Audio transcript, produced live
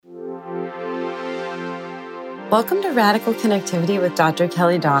Welcome to Radical Connectivity with Dr.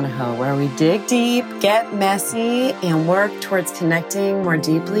 Kelly Donahoe, where we dig deep, get messy, and work towards connecting more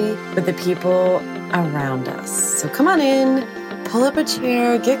deeply with the people around us. So come on in, pull up a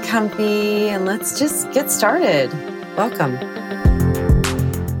chair, get comfy, and let's just get started. Welcome.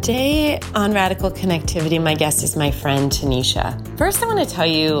 Today on Radical Connectivity, my guest is my friend Tanisha. First, I want to tell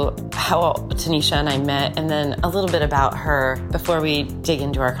you how Tanisha and I met, and then a little bit about her before we dig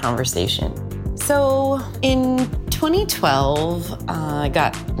into our conversation. So in 2012, I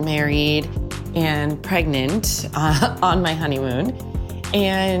got married and pregnant on my honeymoon.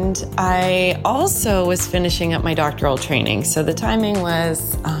 And I also was finishing up my doctoral training. So the timing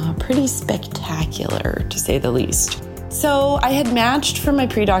was pretty spectacular, to say the least. So I had matched for my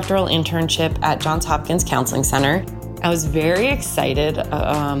pre-doctoral internship at Johns Hopkins Counseling Center. I was very excited.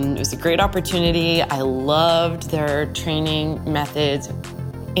 It was a great opportunity. I loved their training methods.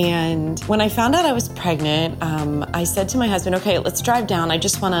 And when I found out I was pregnant, I said to my husband, okay, let's drive down. I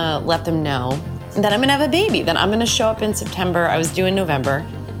just want to let them know that I'm going to have a baby, that I'm going to show up in September. I was due in November.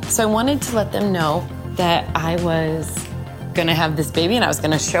 So I wanted to let them know that I was going to have this baby and I was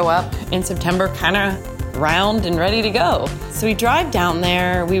going to show up in September kind of round and ready to go. So we drive down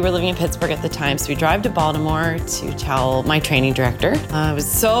there. We were living in Pittsburgh at the time. So we drive to Baltimore to tell my training director. I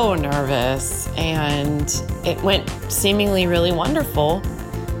was so nervous and it went seemingly really wonderful.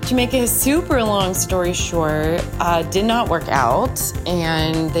 To make a super long story short, did not work out,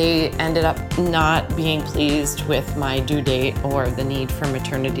 and they ended up not being pleased with my due date or the need for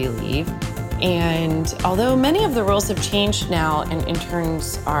maternity leave. And although many of the rules have changed now and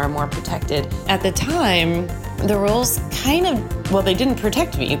interns are more protected, at the time, the rules they didn't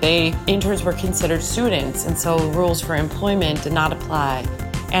protect me. Interns were considered students, and so rules for employment did not apply.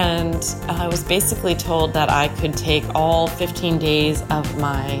 And I was basically told that I could take all 15 days of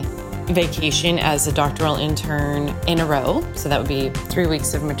my vacation as a doctoral intern in a row. So that would be 3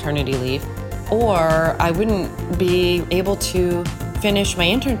 weeks of maternity leave. Or I wouldn't be able to finish my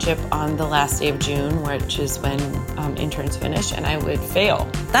internship on the last day of June, which is when interns finish, and I would fail.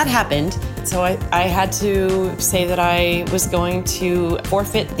 That happened. So I had to say that I was going to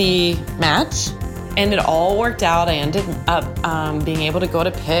forfeit the match. And it all worked out. I ended up being able to go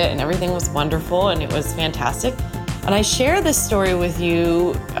to Pitt, and everything was wonderful, and it was fantastic. And I share this story with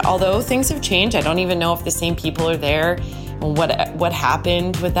you, although things have changed. I don't even know if the same people are there and what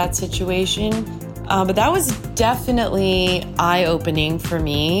happened with that situation. But that was definitely eye-opening for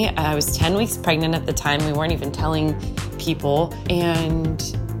me. I was 10 weeks pregnant at the time. We weren't even telling people. And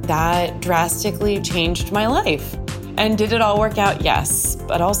that drastically changed my life. And did it all work out? Yes.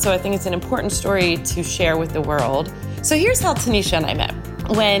 But also, I think it's an important story to share with the world. So here's how Tanisha and I met.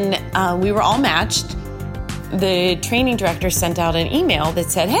 When we were all matched, the training director sent out an email that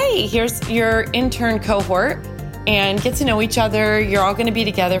said, hey, here's your intern cohort, and get to know each other. You're all going to be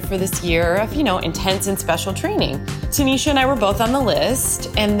together for this year of, intense and special training. Tanisha and I were both on the list.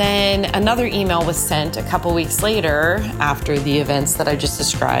 And then another email was sent a couple weeks later after the events that I just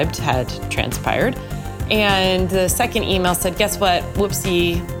described had transpired. And the second email said, guess what?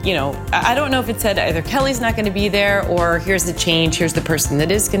 Whoopsie. I don't know if it said either Kelly's not going to be there or here's the change. Here's the person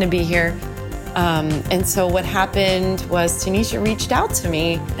that is going to be here. And so what happened was Tanisha reached out to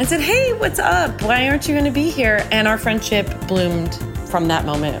me and said, hey, what's up? Why aren't you going to be here? And our friendship bloomed from that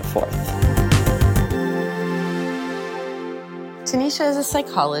moment forth. Tanisha is a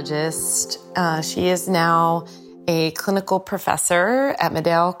psychologist. She is now a clinical professor at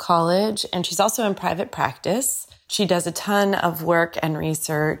Medill College, and she's also in private practice. She does a ton of work and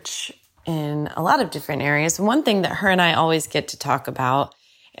research in a lot of different areas. One thing that her and I always get to talk about,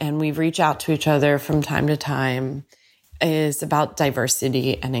 and we reach out to each other from time to time, is about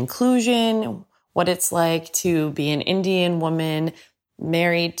diversity and inclusion, what it's like to be an Indian woman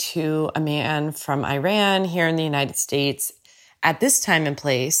married to a man from Iran here in the United States at this time and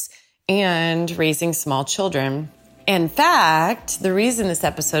place, and raising small children. In fact, the reason this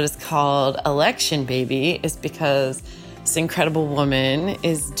episode is called Election Baby is because this incredible woman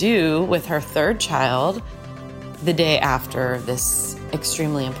is due with her third child the day after this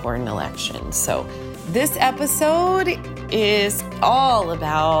extremely important election. So this episode is all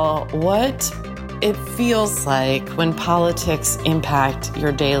about what it feels like when politics impact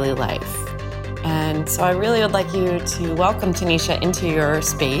your daily life. And so I really would like you to welcome Tanisha into your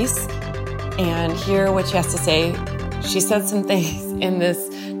space and hear what she has to say. She said some things in this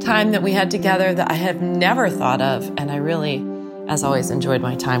time that we had together that I have never thought of, and I really, as always, enjoyed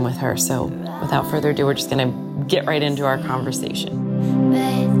my time with her. So without further ado, we're just going to get right into our conversation.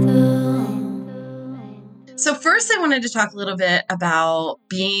 So first, I wanted to talk a little bit about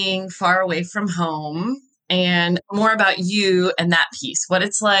being far away from home and more about you and that piece, what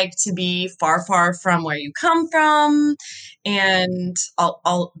it's like to be far, far from where you come from, and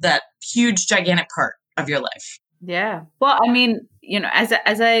all that huge, gigantic part of your life. Yeah. Well, I mean,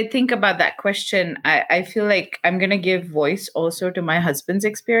 as I think about that question, I feel like I'm going to give voice also to my husband's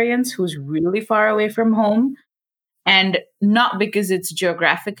experience, who's really far away from home. And not because it's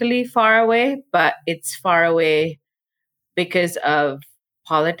geographically far away, but it's far away because of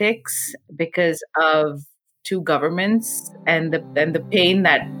politics, because of two governments, and the pain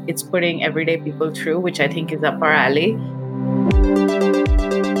that it's putting everyday people through, which I think is up our alley.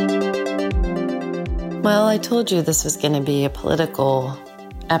 Well, I told you this was going to be a political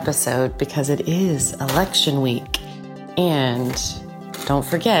episode because it is election week. And don't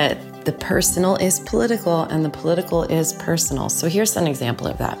forget, the personal is political and the political is personal. So here's an example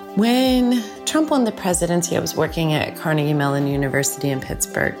of that. When Trump won the presidency, I was working at Carnegie Mellon University in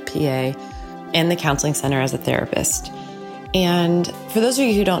Pittsburgh, PA, in the counseling center as a therapist. And for those of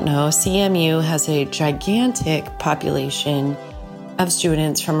you who don't know, CMU has a gigantic population of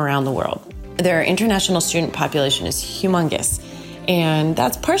students from around the world. Their international student population is humongous. And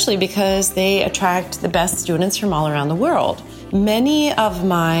that's partially because they attract the best students from all around the world. Many of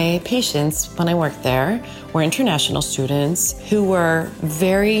my patients, when I worked there, were international students who were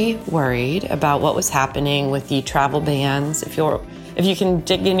very worried about what was happening with the travel bans. If you can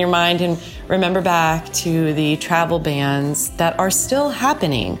dig in your mind and remember back to the travel bans that are still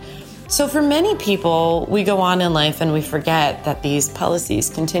happening. So for many people, we go on in life and we forget that these policies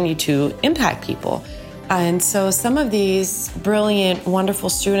continue to impact people. And so some of these brilliant, wonderful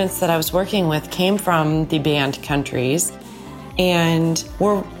students that I was working with came from the banned countries and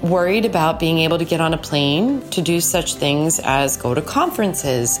were worried about being able to get on a plane to do such things as go to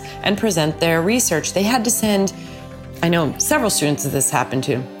conferences and present their research. They had to send, I know several students that this happened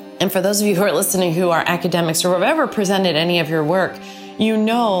to. And for those of you who are listening who are academics or have ever presented any of your work, you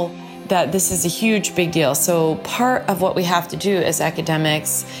know that this is a huge, big deal. So part of what we have to do as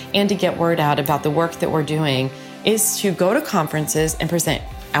academics and to get word out about the work that we're doing is to go to conferences and present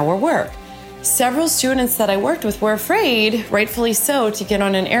our work. Several students that I worked with were afraid, rightfully so, to get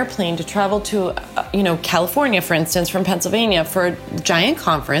on an airplane to travel to, California, for instance, from Pennsylvania for a giant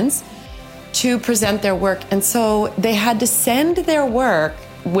conference to present their work. And so they had to send their work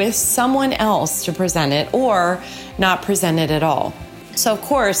with someone else to present it or not present it at all. So of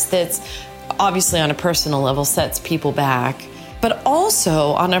course, that's obviously on a personal level sets people back, but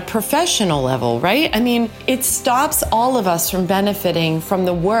also on a professional level, right? I mean, it stops all of us from benefiting from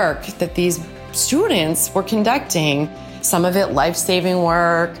the work that these students were conducting. Some of it life-saving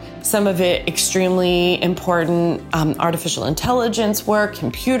work, some of it extremely important artificial intelligence work,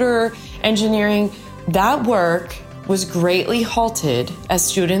 computer engineering. That work was greatly halted as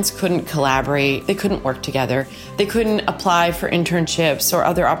students couldn't collaborate, they couldn't work together, they couldn't apply for internships or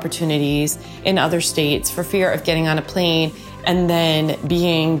other opportunities in other states for fear of getting on a plane and then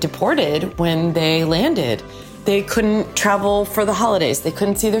being deported when they landed. They couldn't travel for the holidays, they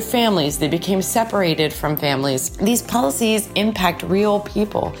couldn't see their families, they became separated from families. These policies impact real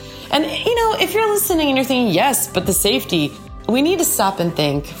people. And if you're listening and you're thinking, yes, but the safety, we need to stop and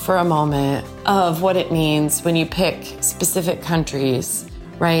think for a moment of what it means when you pick specific countries,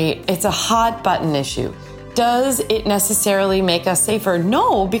 right? It's a hot button issue. Does it necessarily make us safer?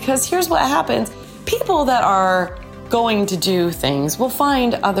 No, because here's what happens. People that are going to do things will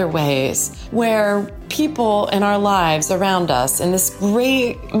find other ways where people in our lives around us in this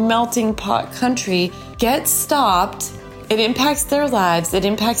great melting pot country get stopped. It impacts their lives, it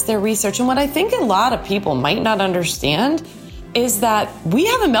impacts their research. And what I think a lot of people might not understand is that we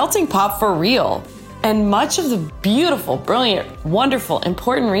have a melting pot for real. And much of the beautiful, brilliant, wonderful,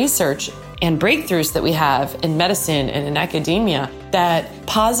 important research and breakthroughs that we have in medicine and in academia that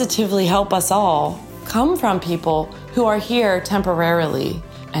positively help us all come from people who are here temporarily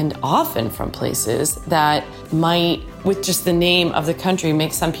and often from places that might, with just the name of the country,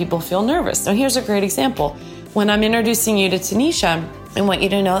 make some people feel nervous. Now, here's a great example. When I'm introducing you to Tanisha, I want you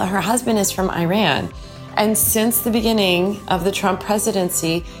to know that her husband is from Iran. And since the beginning of the Trump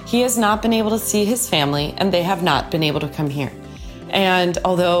presidency, he has not been able to see his family, and they have not been able to come here. And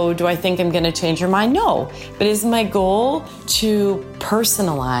although, do I think I'm going to change your mind? No. But is my goal to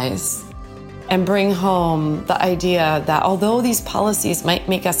personalize and bring home the idea that although these policies might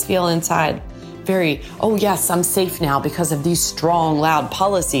make us feel inside very, oh yes, I'm safe now because of these strong, loud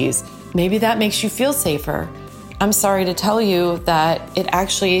policies, maybe that makes you feel safer. I'm sorry to tell you that it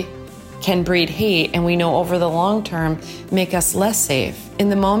actually can breed hate, and we know over the long term make us less safe. In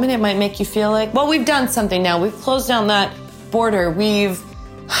the moment, it might make you feel like, well, we've done something now. We've closed down that border. We've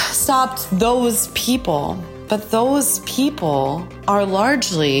stopped those people. But those people are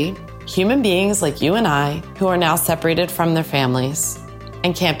largely human beings like you and I who are now separated from their families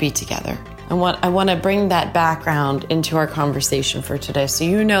and can't be together. I want to bring that background into our conversation for today. So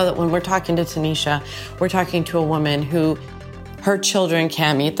you know that when we're talking to Tanisha, we're talking to a woman who her children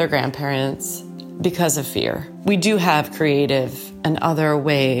can't meet their grandparents because of fear. We do have creative and other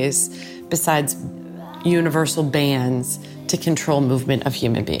ways besides universal bans to control movement of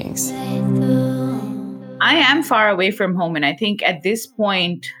human beings. I am far away from home. And I think at this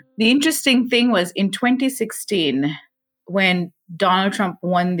point, the interesting thing was in 2016, when Donald Trump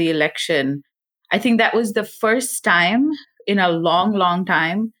won the election, I think that was the first time in a long, long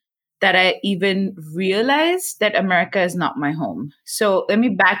time that I even realized that America is not my home. So let me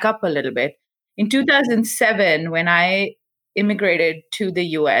back up a little bit. In 2007, when I immigrated to the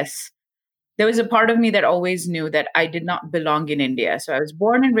US, there was a part of me that always knew that I did not belong in India. So I was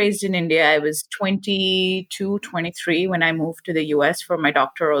born and raised in India. I was 22, 23 when I moved to the US for my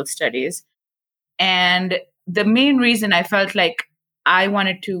doctoral studies. And the main reason I felt like I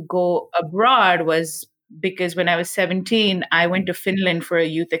wanted to go abroad was because when I was 17, I went to Finland for a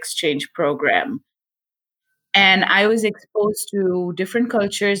youth exchange program. And I was exposed to different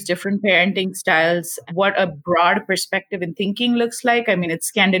cultures, different parenting styles, what a broad perspective in thinking looks like. I mean, it's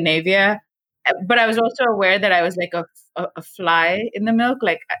Scandinavia. But I was also aware that I was like a fly in the milk.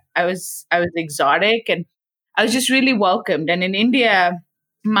 Like I was exotic, and I was just really welcomed. And in India,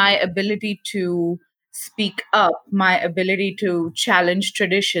 my ability to speak up, my ability to challenge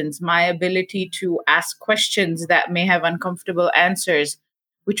traditions, my ability to ask questions that may have uncomfortable answers,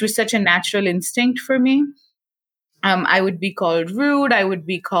 which was such a natural instinct for me. I would be called rude. I would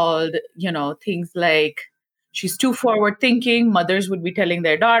be called, things like she's too forward thinking. Mothers would be telling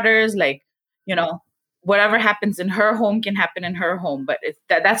their daughters, like, whatever happens in her home can happen in her home. But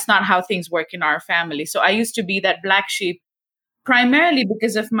that's not how things work in our family. So I used to be that black sheep primarily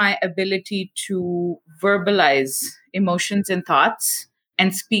because of my ability to verbalize emotions and thoughts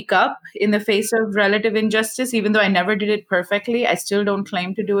and speak up in the face of relative injustice. Even though I never did it perfectly, I still don't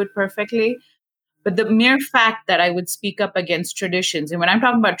claim to do it perfectly. But the mere fact that I would speak up against traditions, and when I'm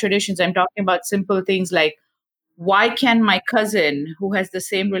talking about traditions, I'm talking about simple things like, why can my cousin, who has the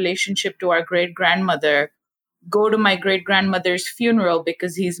same relationship to our great-grandmother, go to my great-grandmother's funeral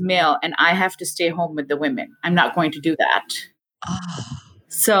because he's male and I have to stay home with the women? I'm not going to do that.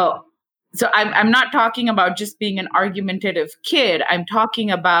 So I'm not talking about just being an argumentative kid. I'm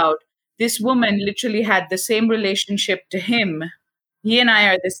talking about this woman literally had the same relationship to him. He and I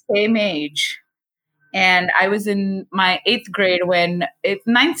are the same age. And I was in my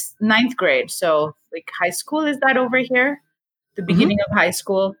ninth grade. So like high school, is that over here? The beginning of high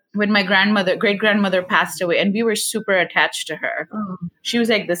school, when my great-grandmother passed away, and we were super attached to her. Oh. She was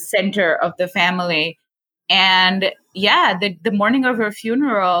like the center of the family. And yeah, the morning of her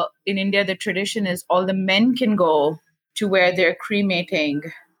funeral in India, the tradition is all the men can go to where they're cremating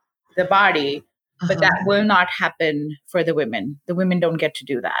the body, but that will not happen for the women. The women don't get to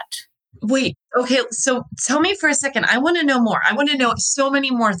do that. Wait, okay. So tell me for a second. I want to know more. I want to know so many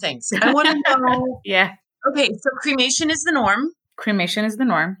more things. I want to know. Yeah. Okay, so cremation is the norm. Cremation is the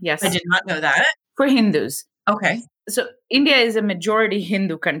norm, yes. I did not know that. For Hindus. Okay. So India is a majority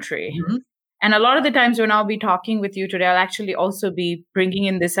Hindu country. Mm-hmm. And a lot of the times when I'll be talking with you today, I'll actually also be bringing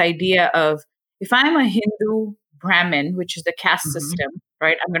in this idea of, if I'm a Hindu Brahmin, which is the caste system,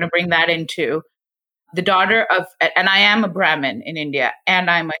 right? I'm going to bring that into the daughter of, and I am a Brahmin in India, and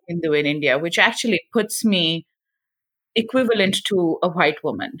I'm a Hindu in India, which actually puts me equivalent to a white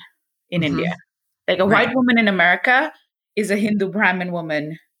woman in India. Like a white woman in America is a Hindu Brahmin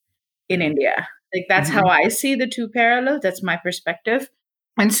woman in India. Like that's how I see the two parallels. That's my perspective.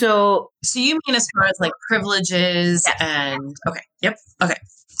 And so you mean as far as like privileges and okay. Yep. Okay.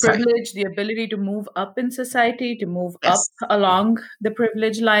 Privilege, the ability to move up in society, to move up along the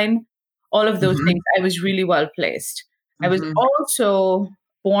privilege line, all of those things, I was really well placed. I was also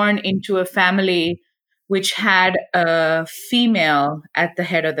born into a family which had a female at the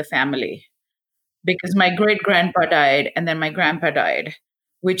head of the family, because my great-grandpa died and then my grandpa died,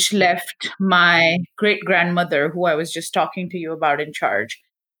 which left my great-grandmother, who I was just talking to you about, in charge.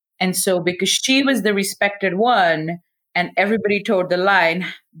 And so because she was the respected one and everybody toed the line,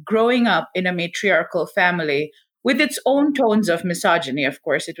 growing up in a matriarchal family with its own tones of misogyny, of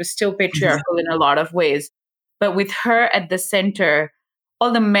course, it was still patriarchal in a lot of ways. But with her at the center,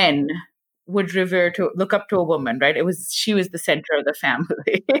 all the men would look up to a woman, right? She was the center of the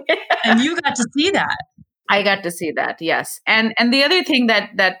family. And you got to see that. I got to see that, yes. And the other thing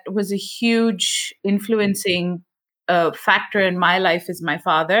that was a huge influencing a factor in my life is my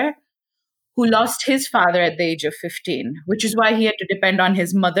father, who lost his father at the age of 15, which is why he had to depend on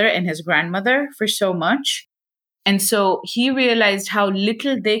his mother and his grandmother for so much. And so he realized how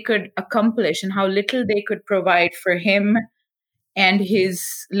little they could accomplish and how little they could provide for him and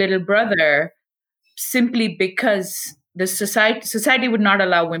his little brother, simply because the society would not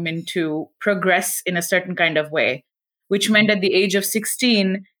allow women to progress in a certain kind of way, which meant at the age of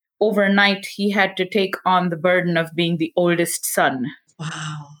 16, overnight, he had to take on the burden of being the oldest son.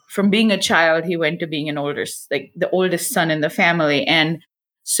 Wow. From being a child, he went to being the oldest son in the family. And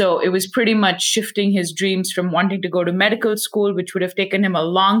so it was pretty much shifting his dreams from wanting to go to medical school, which would have taken him a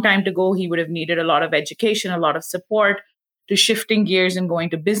long time to go. He would have needed a lot of education, a lot of support, to shifting gears and going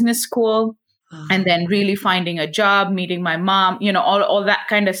to business school, and then really finding a job, meeting my mom, all that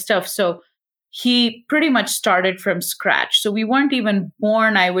kind of stuff. So he pretty much started from scratch. So we weren't even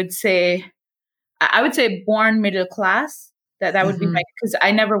born, I would say born middle class. That would be because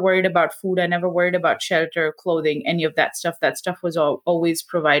I never worried about food. I never worried about shelter, clothing, any of that stuff. That stuff was always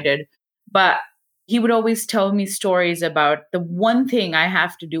provided. But he would always tell me stories about the one thing I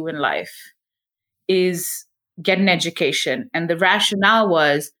have to do in life is get an education. And the rationale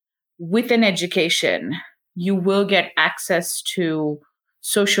was, with an education, you will get access to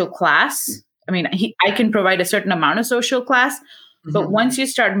social class. I mean, I can provide a certain amount of social class, but once you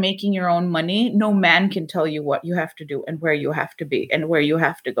start making your own money, no man can tell you what you have to do and where you have to be and where you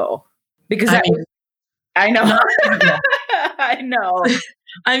have to go. Because I know. I know.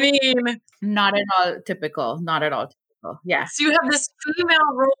 I mean, not at all typical. Not at all typical. Yeah. So you have this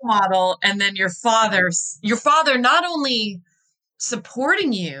female role model, and then your father not only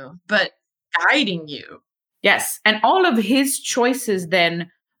supporting you, but guiding you. Yes. And all of his choices then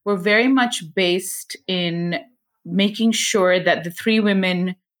were very much based in making sure that the three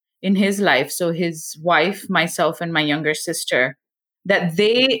women in his life, so his wife, myself, and my younger sister, that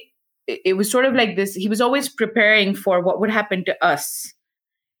it was sort of like this. He was always preparing for what would happen to us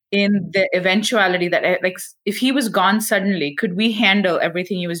in the eventuality that, like, if he was gone suddenly, could we handle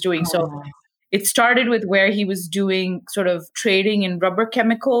everything he was doing? So it started with where he was doing sort of trading in rubber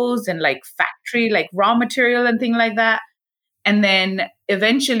chemicals and like factory, like raw material and thing like that. And then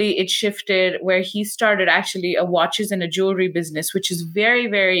eventually it shifted where he started actually a watches and a jewelry business, which is very,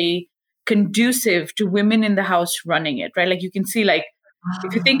 very conducive to women in the house running it, right? Like you can see, like,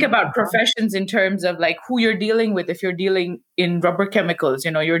 if you think about professions in terms of like who you're dealing with, if you're dealing in rubber chemicals,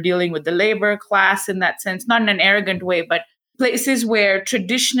 you're dealing with the labor class in that sense, not in an arrogant way, but places where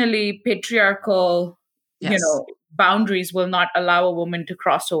traditionally patriarchal, boundaries will not allow a woman to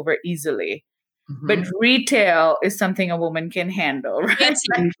cross over easily. But retail is something a woman can handle, right?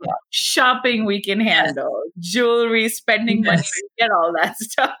 Like shopping we can handle, jewelry, spending money, we get all that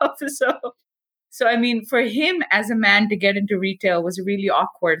stuff. So I mean, for him as a man to get into retail was a really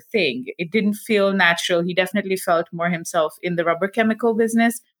awkward thing. It didn't feel natural. He definitely felt more himself in the rubber chemical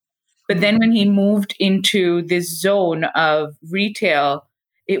business. But then when he moved into this zone of retail,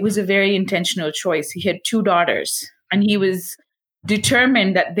 it was a very intentional choice. He had 2 daughters, and he was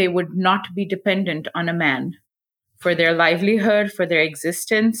determined that they would not be dependent on a man for their livelihood, for their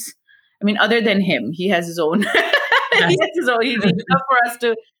existence. I mean, other than him, he has his own. He's enough for us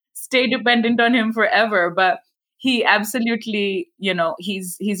to stay dependent on him forever. But he absolutely,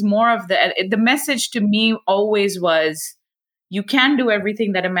 he's more of the message to me always was, you can do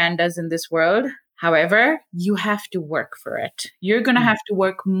everything that a man does in this world. However, you have to work for it. You're going to have to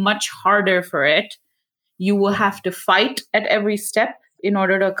work much harder for it. You will have to fight at every step in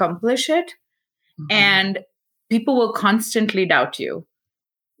order to accomplish it. And people will constantly doubt you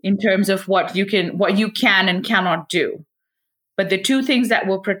in terms of what you can and cannot do. But the 2 things that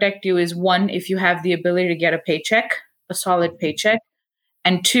will protect you is 1, if you have the ability to get a paycheck, a solid paycheck,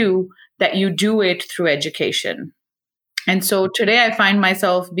 and 2, that you do it through education. And so today I find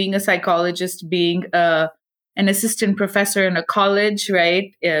myself being a psychologist, being an assistant professor in a college,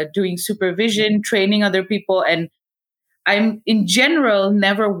 right? Doing supervision, training other people. And I'm in general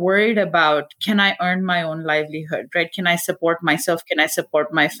never worried about, can I earn my own livelihood, right? Can I support myself? Can I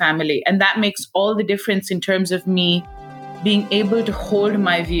support my family? And that makes all the difference in terms of me being able to hold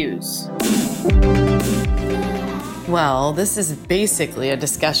my views. Well, this is basically a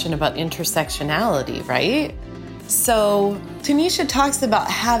discussion about intersectionality, right? So Tanisha talks about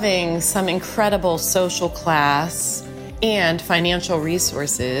having some incredible social class and financial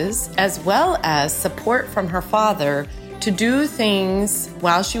resources, as well as support from her father to do things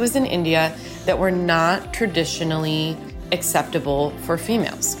while she was in India that were not traditionally acceptable for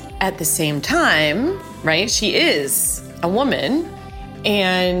females. At the same time, right, she is a woman,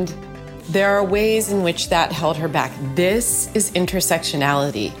 and there are ways in which that held her back. This is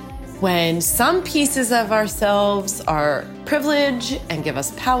intersectionality. When some pieces of ourselves are privilege and give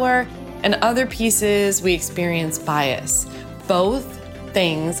us power, and other pieces we experience bias. Both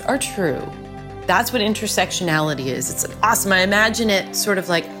things are true. That's what intersectionality is. It's awesome. I imagine it sort of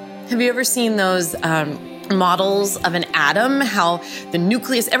like, have you ever seen those models of an atom? How the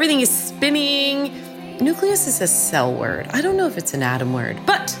nucleus, everything is spinning. Nucleus is a cell word. I don't know if it's an atom word,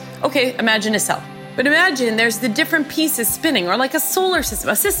 but okay, imagine a cell. But imagine there's the different pieces spinning, or like a solar system,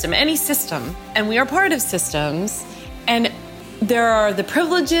 a system, any system. And we are part of systems. And there are the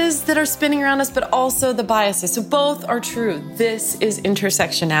privileges that are spinning around us, but also the biases. So both are true. This is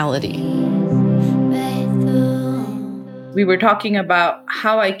intersectionality. We were talking about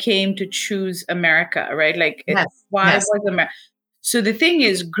how I came to choose America, right? Like, why was America? So the thing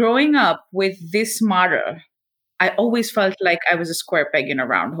is, growing up with this motto, I always felt like I was a square peg in a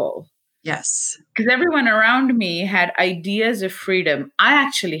round hole. Yes. Because everyone around me had ideas of freedom. I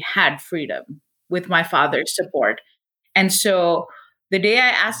actually had freedom with my father's support. And so the day I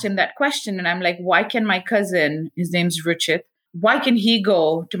asked him that question, and I'm like, why can my cousin, his name's Ruchit, why can he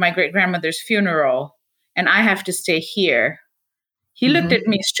go to my great-grandmother's funeral and I have to stay here? He looked at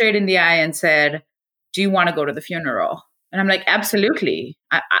me straight in the eye and said, do you want to go to the funeral? And I'm like, absolutely.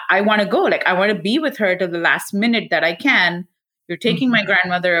 I want to go. Like, I want to be with her till the last minute that I can. You're taking my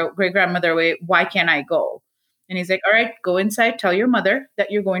great-grandmother away. Why can't I go? And he's like, all right, go inside. Tell your mother that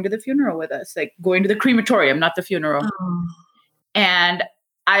you're going to the funeral with us. Like, going to the crematorium, not the funeral. Oh. And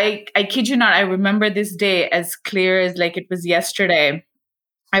I kid you not, I remember this day as clear as like it was yesterday.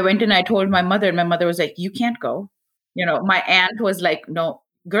 I went and I told my mother, and my mother was like, you can't go. You know, my aunt was like, no,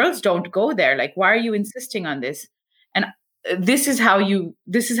 girls don't go there. Like, why are you insisting on this? And this is how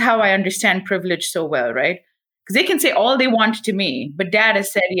I understand privilege so well, right? Because they can say all they want to me, but dad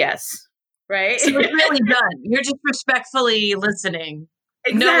has said yes, right? So it's really done. You're just respectfully listening,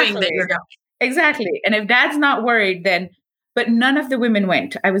 knowing that you're going. Exactly. And if dad's not worried, then, but none of the women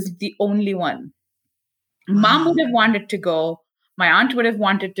went. I was the only one. Mom would have wanted to go. My aunt would have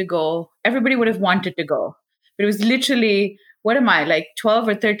wanted to go. Everybody would have wanted to go. But it was literally, what am I, like 12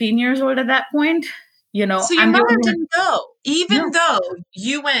 or 13 years old at that point? You know, so your mother didn't go, even though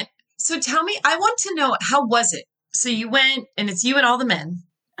you went. So tell me, I want to know, how was it? So you went, and it's you and all the men.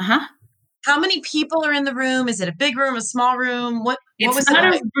 Uh-huh. How many people are in the room? Is it a big room, a small room? What was it like? It's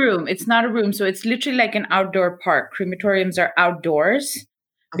not a room. It's not a room. So it's literally like an outdoor park. Crematoriums are outdoors.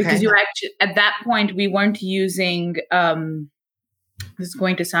 Okay. Because you actually, at that point, we weren't using, this is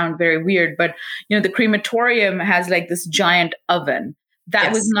going to sound very weird, but, you know, the crematorium has like this giant oven.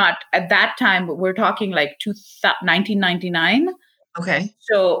 That was not, at that time, but we're talking like 1999. Okay.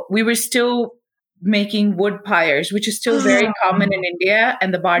 So we were still making wood pyres, which is still very common in India,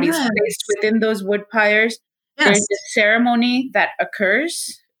 and the body is placed within those wood pyres. There's a ceremony that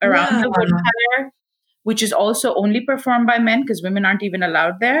occurs around the wood pyre, which is also only performed by men because women aren't even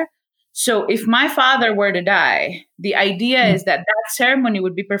allowed there. So if my father were to die, the idea is that that ceremony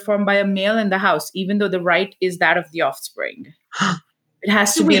would be performed by a male in the house, even though the right is that of the offspring. It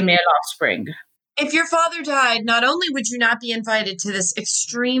has to be a male offspring. If your father died, not only would you not be invited to this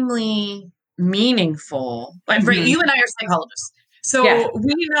extremely meaningful, you and I are psychologists, so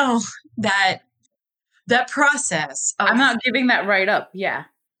we know that process of, I'm not giving that right up. Yeah.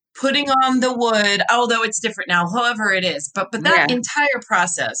 Putting on the wood, although it's different now, however it is, but that entire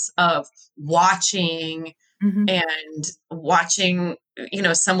process of watching and watching, you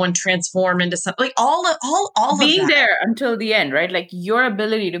know, someone transform into something, like all of being that. There until the end, right? Like your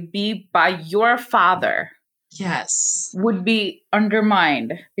ability to be by your father, would be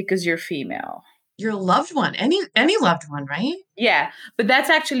undermined because you're female. Your loved one, any loved one, right? Yeah, but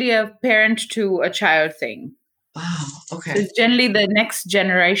that's actually a parent to a child thing. Wow. Okay. So it's generally the next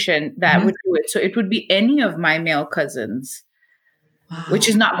generation that would do it. So it would be any of my male cousins, which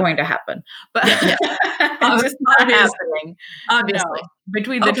is not going to happen. But it's just not happening. Obviously.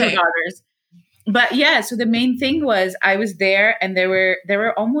 Between the two daughters. But yeah, so the main thing was I was there, and there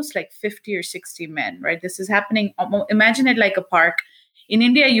were almost like 50 or 60 men, right? This is happening. Imagine it like a park. In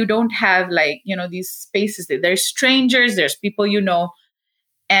India, you don't have like, you know, these spaces. There's strangers, there's people you know,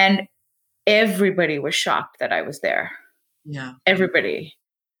 and everybody was shocked that I was there. Yeah. Everybody.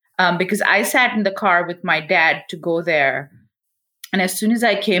 Because I sat in the car with my dad to go there. And as soon as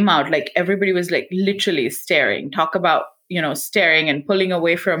I came out, like everybody was like literally staring, talk about, you know, staring and pulling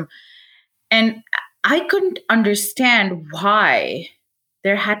away from. And I couldn't understand why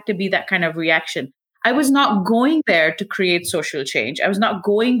there had to be that kind of reaction. I was not going there to create social change. I was not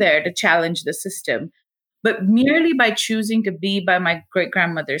going there to challenge the system. But merely by choosing to be by my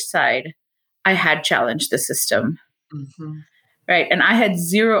great-grandmother's side, I had challenged the system. Mm-hmm. Right. And I had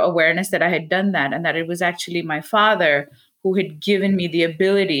zero awareness that I had done that, and that it was actually my father who had given me the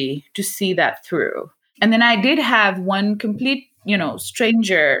ability to see that through. And then I did have one complete,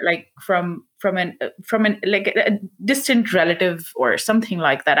 stranger, like from an like a distant relative or something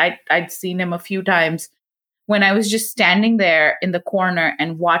like that. I'd seen him a few times when I was just standing there in the corner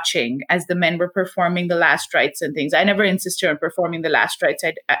and watching as the men were performing the last rites and things. I never insisted on performing the last rites.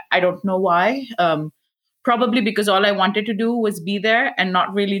 I don't know why. Probably because all I wanted to do was be there and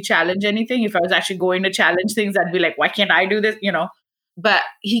not really challenge anything. If I was actually going to challenge things, I'd be like, why can't I do this? But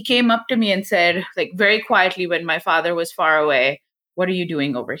he came up to me and said, like very quietly when my father was far away, what are you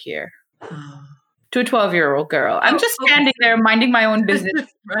doing over here? To a 12-year-old girl. I'm just standing there minding my own business.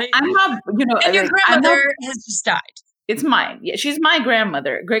 Right. I'm not, And your grandmother has just died. It's mine. Yeah, she's my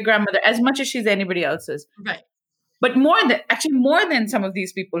grandmother, great grandmother, as much as she's anybody else's. Right. But more than some of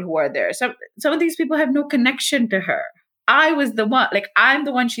these people who are there. Some of these people have no connection to her. I was the one, like I'm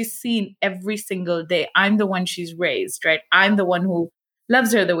the one she's seen every single day. I'm the one she's raised, right? I'm the one who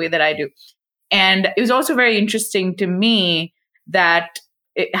loves her the way that I do. And it was also very interesting to me that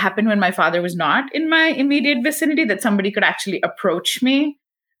it happened when my father was not in my immediate vicinity, that somebody could actually approach me.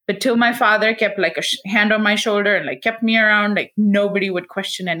 But till my father kept like a hand on my shoulder and like kept me around, like nobody would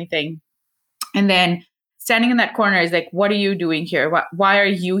question anything. And then standing in that corner is like, what are you doing here? Why are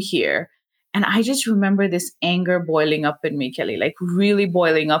you here? And I just remember this anger boiling up in me, Kelly, like really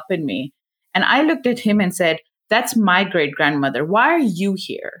boiling up in me. And I looked at him and said, that's my great grandmother. Why are you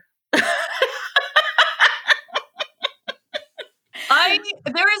here?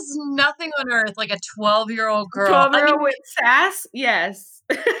 There is nothing on earth like a 12-year-old girl. 12-year-old with sass? Yes.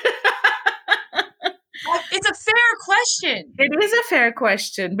 It's a fair question. It is a fair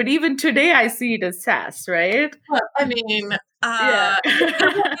question, but even today I see it as sass, right? Well, I mean, in context,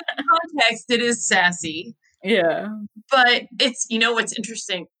 it is sassy. Yeah. But it's, what's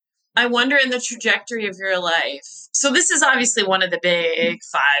interesting? I wonder in the trajectory of your life. So this is obviously one of the big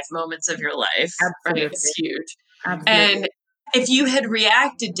 5 moments of your life. Absolutely. Right? It's huge. Absolutely. And if you had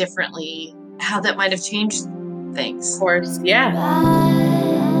reacted differently, how that might have changed things. Of course, yeah.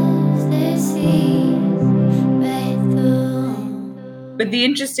 But the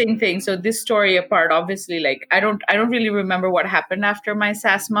interesting thing, so this story apart, obviously, like I don't really remember what happened after my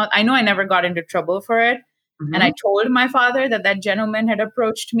sass month. I know I never got into trouble for it. Mm-hmm. And I told my father that gentleman had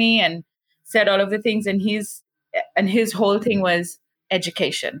approached me and said all of the things. And his whole thing was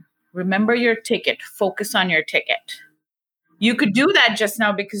education. Remember your ticket. Focus on your ticket. You could do that just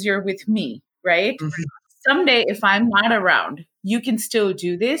now because you're with me, right? Mm-hmm. Someday, if I'm not around, you can still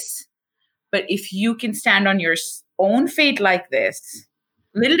do this. But if you can stand on your own fate like this,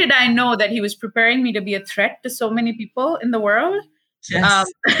 little did I know that he was preparing me to be a threat to so many people in the world. Yes.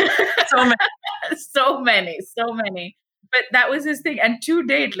 So many. But that was his thing. And to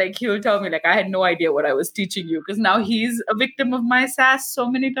date, like he'll tell me, like, I had no idea what I was teaching you, because now he's a victim of my sass so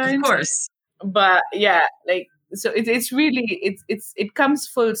many times. Of course. But yeah, like, so it's really, it comes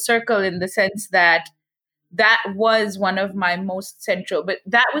full circle in the sense that was one of my most central, but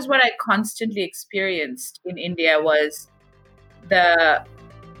that was what I constantly experienced in India, was the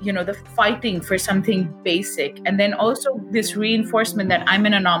fighting for something basic. And then also this reinforcement that I'm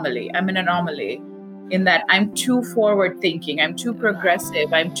an anomaly in that I'm too forward thinking, I'm too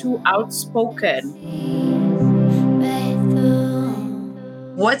progressive, I'm too outspoken.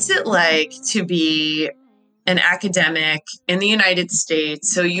 What's it like to be an academic in the United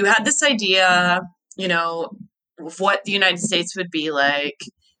States? So you had this idea, of what the United States would be like,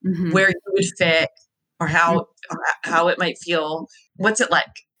 mm-hmm. where you would fit, or how it might feel. What's it like?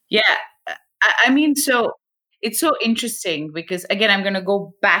 Yeah. I mean, so it's so interesting because, again, I'm going to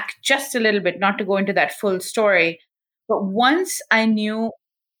go back just a little bit, not to go into that full story. But once I knew,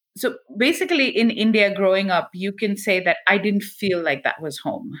 so basically in India growing up, you can say that I didn't feel like that was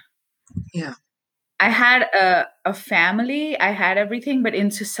home. Yeah. I had a family, I had everything, but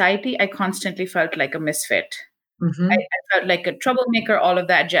in society, I constantly felt like a misfit. Mm-hmm. I felt like a troublemaker, all of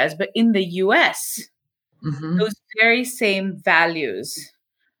that jazz. But in the US, mm-hmm. those very same values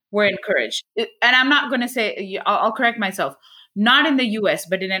were encouraged. And I'm not going to say, I'll correct myself, not in the US,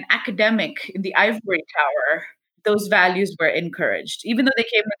 but in an academic, in the ivory tower, those values were encouraged, even though they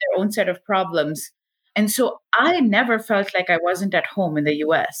came with their own set of problems. And so I never felt like I wasn't at home in the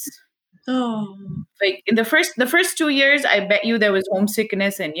US. Oh, like in the first 2 years, I bet you there was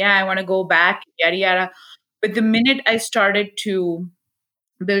homesickness and I want to go back, yada, yada. But the minute I started to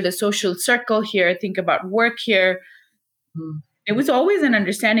build a social circle here, think about work here, it was always an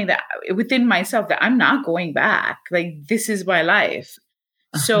understanding that within myself that I'm not going back. Like, this is my life.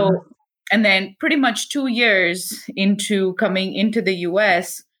 Uh-huh. So And then pretty much 2 years into coming into the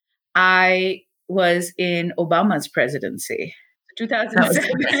US, I was in Obama's presidency.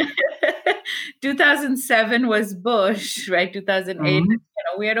 2007, 2007 was Bush, right? 2008,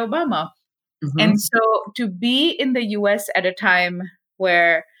 we had Obama. And so to be in the US at a time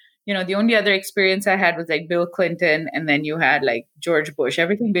where, the only other experience I had was like Bill Clinton, and then you had like George Bush.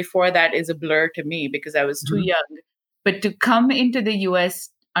 Everything before that is a blur to me because I was too young. But to come into the US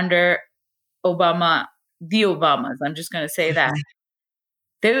under Obama, the Obamas, I'm just going to say that,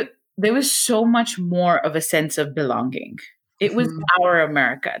 there was so much more of a sense of belonging. It was our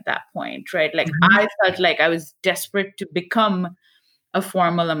America at that point, right? Like I felt like I was desperate to become a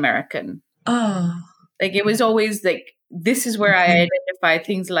formal American. Oh. Like it was always like, this is where I identify,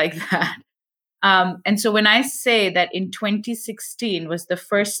 things like that. And so when I say that in 2016 was the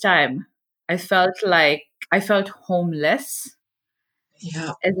first time I felt homeless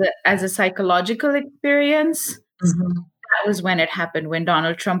as a psychological experience, that was when it happened, when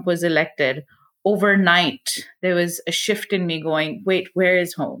Donald Trump was elected. Overnight, there was a shift in me going, wait, where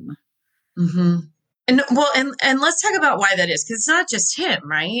is home? And let's talk about why that is, because it's not just him,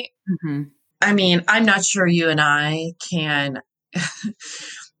 right? I mean, I'm not sure you and I can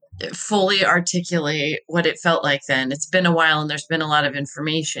fully articulate what it felt like then. It's been a while and there's been a lot of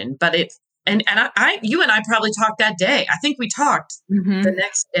information, but you and I probably talked that day. I think we talked the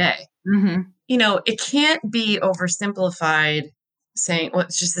next day. It can't be oversimplified saying, well,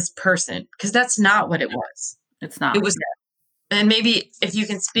 it's just this person, because that's not what it was. It's not. It was. And maybe if you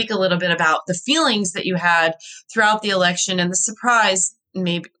can speak a little bit about the feelings that you had throughout the election and the surprise,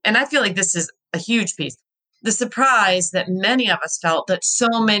 maybe, and I feel like this is a huge piece, the surprise that many of us felt that so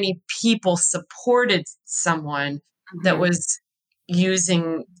many people supported someone that was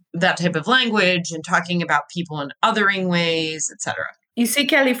using that type of language and talking about people in othering ways, etc. You see,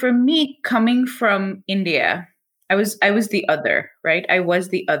 Kelly, for me, coming from India, I was the other, right? I was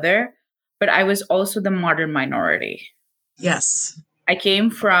the other, but I was also the modern minority. Yes. I came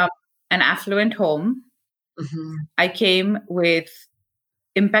from an affluent home. I came with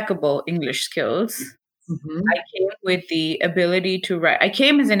impeccable English skills. I came with the ability to write. I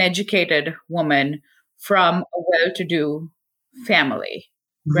came as an educated woman from a well-to-do family,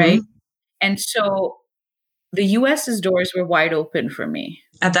 right? And so the US's doors were wide open for me.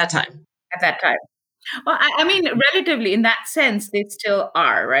 At that time. Well, I mean, relatively in that sense, they still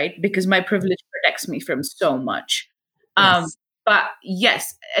are, right? Because my privilege protects me from so much. Yes. But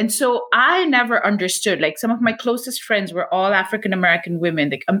yes. And so I never understood, like some of my closest friends were all African-American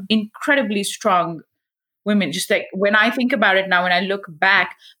women, like incredibly strong women. Just like when I think about it now, when I look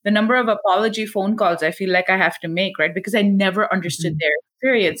back, the number of apology phone calls I feel like I have to make, right? Because I never understood their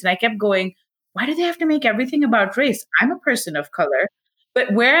experience. And I kept going, why do they have to make everything about race? I'm a person of color.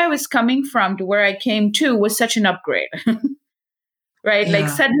 But where I was coming from to where I came to was such an upgrade, right? Yeah. Like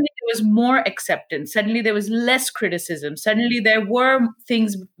suddenly there was more acceptance. Suddenly there was less criticism. Suddenly there were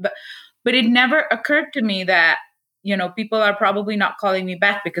things, but it never occurred to me that, people are probably not calling me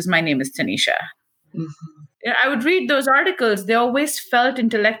back because my name is Tanisha. I would read those articles. They always felt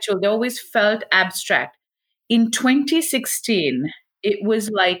intellectual. They always felt abstract. In 2016, it was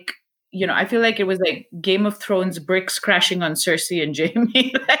like, I feel like it was like Game of Thrones bricks crashing on Cersei and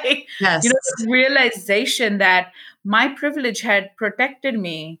Jaime. Yes. The realization that my privilege had protected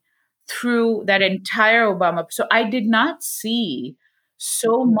me through that entire Obama. So I did not see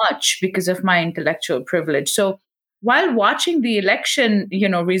so much because of my intellectual privilege. So while watching the election,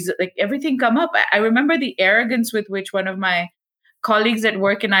 like everything come up, I remember the arrogance with which one of my colleagues at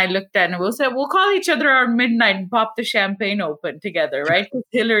work and I looked at, and we'll say, we'll call each other around midnight and pop the champagne open together, right? Because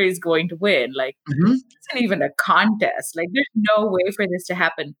Hillary's going to win. Like, It isn't even a contest. Like, there's no way for this to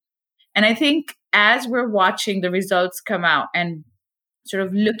happen. And I think as we're watching the results come out and sort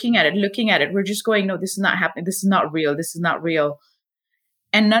of looking at it, we're just going, no, this is not happening. This is not real. This is not real.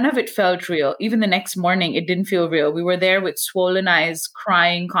 And none of it felt real. Even the next morning, it didn't feel real. We were there with swollen eyes,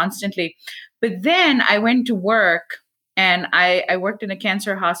 crying constantly. But then I went to work. And I worked in a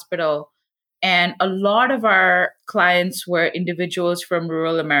cancer hospital, and a lot of our clients were individuals from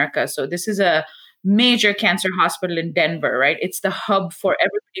rural America. So this is a major cancer hospital in Denver, right? It's the hub for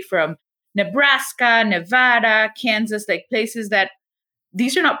everybody from Nebraska, Nevada, Kansas, like places that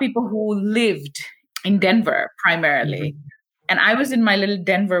these are not people who lived in Denver primarily. And I was in my little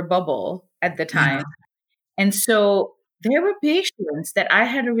Denver bubble at the time. And so there were patients that I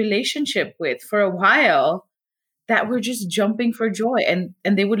had a relationship with for a while that were just jumping for joy. And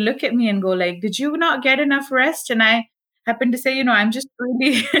they would look at me and go like, did you not get enough rest? And I happened to say, I'm just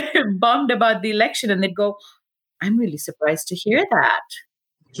really bummed about the election. And they'd go, I'm really surprised to hear that.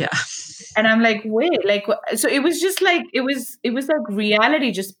 Yeah. And I'm like, wait, like, so it was just like, it was like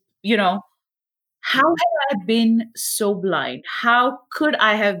reality, just, how had I been so blind? How could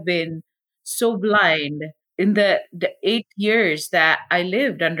I have been so blind in the 8 years that I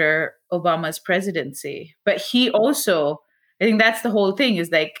lived under Obama's presidency? But he also, I think that's the whole thing,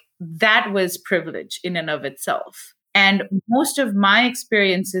 is like, that was privilege in and of itself. And most of my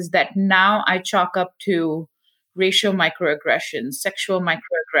experiences that now I chalk up to racial microaggressions, sexual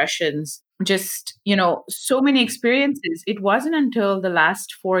microaggressions, just, so many experiences. It wasn't until the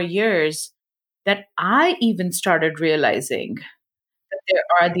last 4 years that I even started realizing that there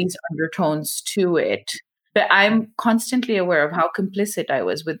are these undertones to it. But I'm constantly aware of how complicit I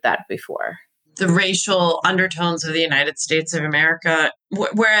was with that before. The racial undertones of the United States of America.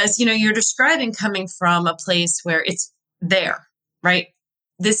 Whereas, you're describing coming from a place where it's there, right?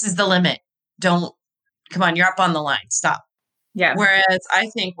 This is the limit. Come on, you're up on the line. Stop. Yeah. Whereas I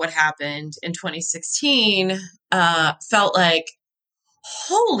think what happened in 2016 felt like,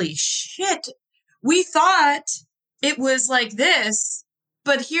 holy shit, we thought it was like this,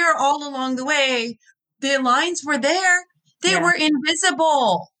 but here all along the way, the lines were there. They were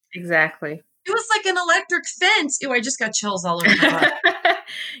invisible. Exactly. It was like an electric fence. Ew, I just got chills all over my body.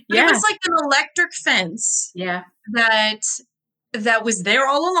 It was like an electric fence. Yeah. That was there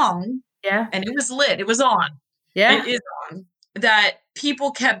all along. Yeah. And it was lit. It was on. Yeah. It is on. That people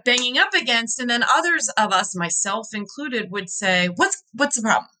kept banging up against. And then others of us, myself included, would say, what's the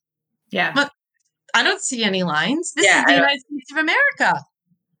problem? Yeah. But I don't see any lines. This is the United States of America.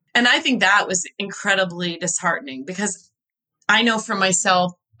 And I think that was incredibly disheartening, because I know for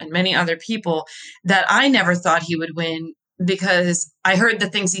myself and many other people that I never thought he would win, because I heard the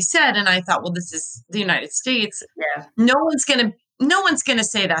things he said and I thought, well, this is the United States. Yeah. No one's going to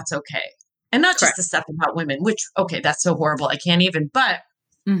say that's okay. And not just the stuff about women, which, okay, that's so horrible. I can't even, but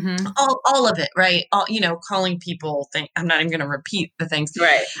all of it, right? All, calling people things. I'm not even going to repeat the things.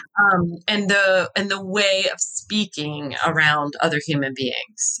 Right. And the way of speaking around other human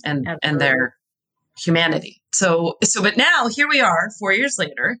beings and their humanity. But now here we are 4 years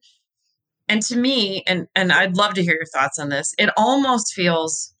later. And to me, and I'd love to hear your thoughts on this, it almost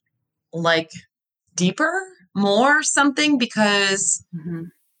feels like deeper, more something, because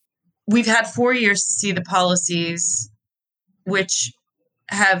we've had 4 years to see the policies which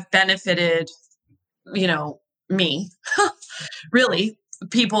have benefited, me, really,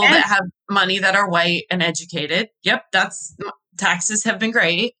 people that have money, that are white and educated. Yep. Taxes have been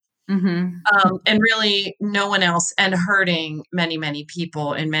great. And really no one else, and hurting many, many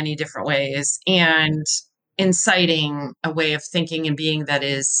people in many different ways, and inciting a way of thinking and being that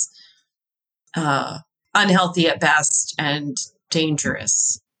is unhealthy at best and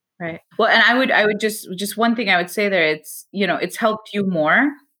dangerous. Right. Well, and I would just one thing I would say there, it's, it's helped you more,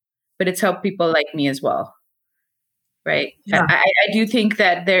 but it's helped people like me as well. Right. Yeah. I do think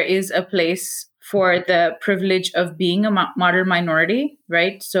that there is a place for the privilege of being a modern minority,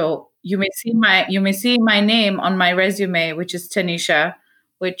 right? So you may see my name on my resume, which is Tanisha,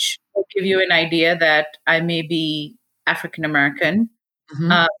 which will give you an idea that I may be African American.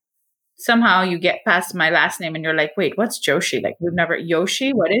 Somehow you get past my last name and you're like, wait, what's Joshi? Like, we've never, Yoshi,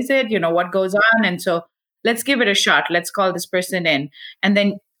 what is it? What goes on? And so let's give it a shot. Let's call this person in. And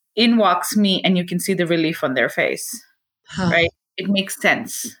then in walks me, and you can see the relief on their face, right? It makes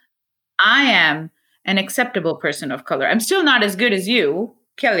sense. I am an acceptable person of color. I'm still not as good as you,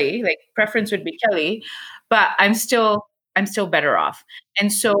 Kelly, like preference would be Kelly, but I'm still better off.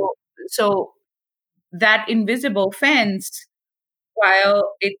 And so that invisible fence,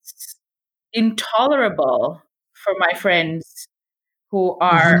 while it's intolerable for my friends who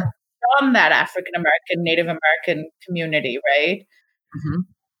are from that African American, Native American community, right?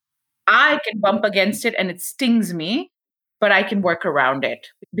 I can bump against it and it stings me, but I can work around it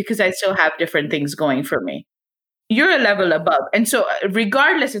because I still have different things going for me. You're a level above. And so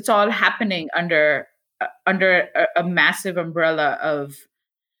regardless, it's all happening under a massive umbrella of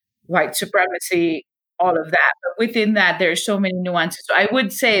white supremacy, all of that. But within that, there's so many nuances. So I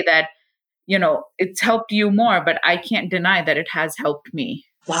would say that, it's helped you more, but I can't deny that it has helped me.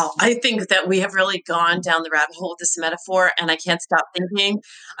 Wow. I think that we have really gone down the rabbit hole with this metaphor, and I can't stop thinking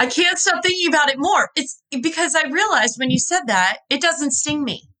about it more. It's because I realized when you said that, it doesn't sting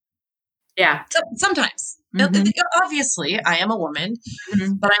me. Yeah. Sometimes. Obviously, I am a woman,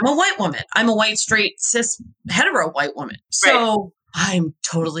 but I'm a white woman. I'm a white, straight, cis, hetero white woman. So I'm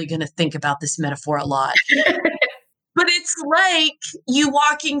totally going to think about this metaphor a lot. But it's like you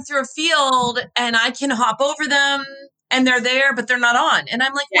walking through a field and I can hop over them and they're there, but they're not on. And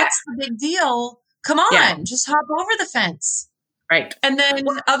I'm like, what's the big deal? Come on, just hop over the fence. Right. And then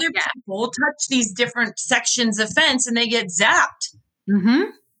other people touch these different sections of fence and they get zapped. Mm-hmm.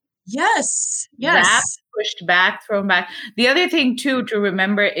 Yes. Zapped, pushed back, thrown back. The other thing too to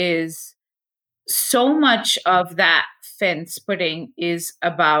remember is so much of that fence putting is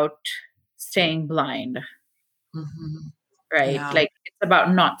about staying blind. Mm-hmm. Right? Yeah. Like it's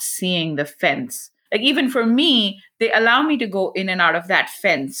about not seeing the fence. Like even for me, they allow me to go in and out of that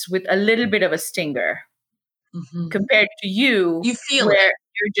fence with a little bit of a stinger compared to you feel where it.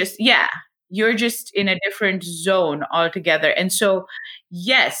 you're just in a different zone altogether. And so,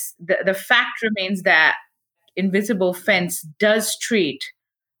 yes, the fact remains that invisible fence does treat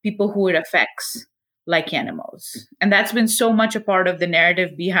people who it affects like animals. And that's been so much a part of the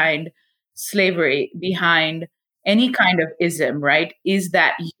narrative behind slavery, behind any kind of ism, right? Is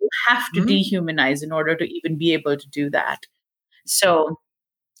that you have to dehumanize in order to even be able to do that. So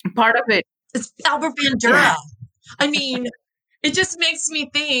part of it. It's Albert Bandura. Yeah. I mean, it just makes me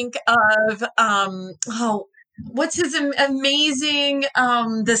think of, what's his amazing,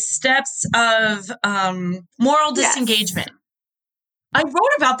 The Steps of Moral Disengagement. Yes. I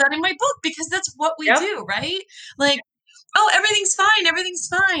wrote about that in my book because that's what we do, right? Like, oh, everything's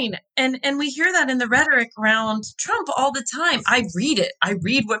fine. And we hear that in the rhetoric around Trump all the time. I read it. I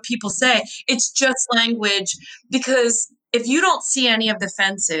read what people say. It's just language, because if you don't see any of the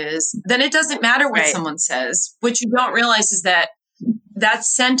fences, then it doesn't matter what someone says. What you don't realize is that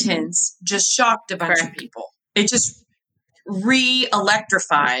sentence just shocked a bunch of people. It just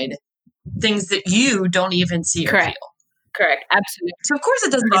re-electrified things that you don't even see or feel. Correct. Absolutely. So of course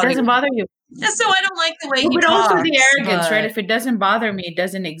it doesn't bother you. Yeah, so I don't like the way he talks. But also the arrogance, right? If it doesn't bother me, it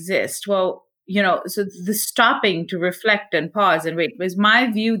doesn't exist. Well, so the stopping to reflect and pause and wait, was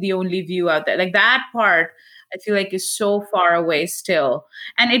my view the only view out there? Like that part, I feel like is so far away still.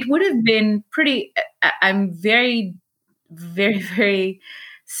 And it would have been I'm very, very, very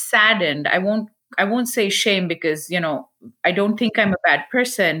saddened. I won't say shame because, I don't think I'm a bad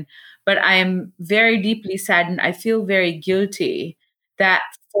person, but I am very deeply saddened. I feel very guilty that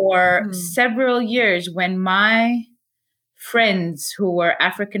for several years, when my friends who were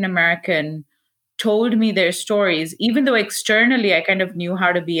African American told me their stories, even though externally I kind of knew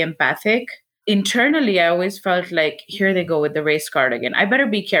how to be empathic, internally I always felt like, here they go with the race card again. I better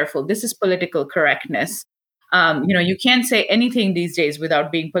be careful. This is political correctness. You can't say anything these days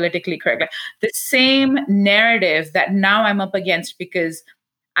without being politically correct. Like, the same narrative that now I'm up against because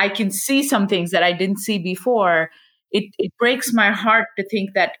I can see some things that I didn't see before. It breaks my heart to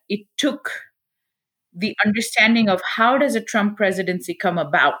think that it took the understanding of how does a Trump presidency come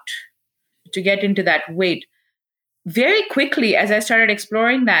about to get into that weight. Very quickly, as I started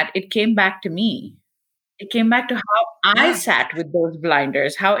exploring that, it came back to me. It came back to how I sat with those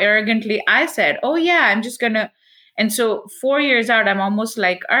blinders, how arrogantly I said, oh yeah, I'm just going to. And so 4 years out, I'm almost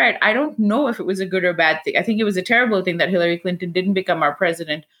like, all right, I don't know if it was a good or bad thing. I think it was a terrible thing that Hillary Clinton didn't become our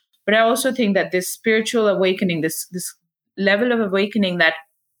president. But I also think that this spiritual awakening, this level of awakening that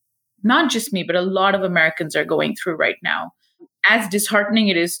not just me, but a lot of Americans are going through right now, as disheartening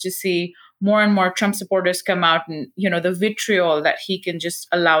it is to see more and more Trump supporters come out and, the vitriol that he can just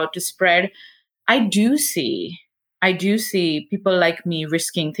allow it to spread. I do see people like me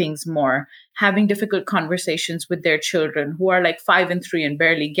risking things more, having difficult conversations with their children who are like 5 and 3 and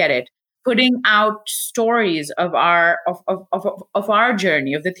barely get it, putting out stories of our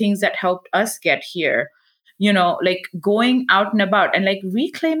journey, of the things that helped us get here, like going out and about and like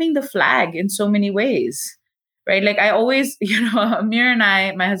reclaiming the flag in so many ways, right? Like I always, Amir and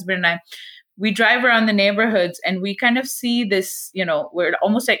I, my husband and I, we drive around the neighborhoods and we kind of see this, we're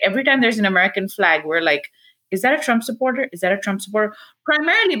almost like every time there's an American flag, we're like, is that a Trump supporter? Is that a Trump supporter?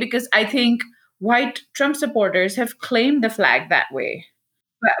 Primarily because I think white Trump supporters have claimed the flag that way.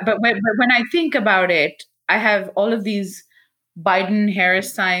 But when I think about it, I have all of these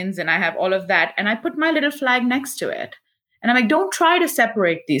Biden-Harris signs and I have all of that. And I put my little flag next to it. And I'm like, don't try to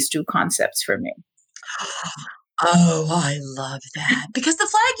separate these two concepts for me. Oh, I love that. Because the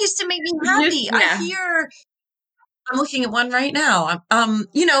flag used to make me happy. I'm looking at one right now.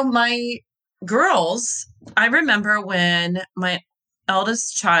 My girls, I remember when my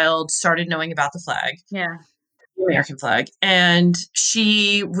eldest child started knowing about the flag. Yeah. The American flag. And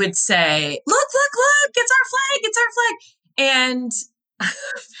she would say, look, it's our flag. And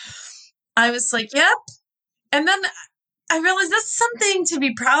I was like, yep. And then I realized that's something to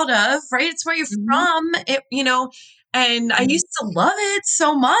be proud of, right? It's where you're from, and I used to love it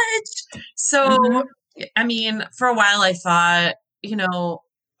so much. So, I mean, for a while I thought,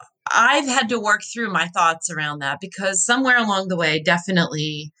 I've had to work through my thoughts around that because somewhere along the way,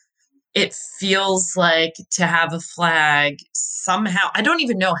 definitely it feels like to have a flag somehow, I don't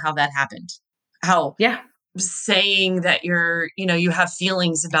even know how that happened. How saying that you have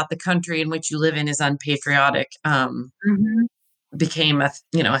feelings about the country in which you live in is unpatriotic, became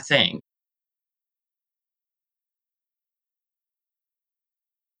a thing.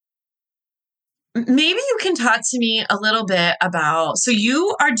 Maybe you can talk to me a little bit about, so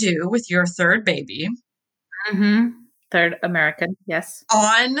you are due with your third baby. Third American, yes.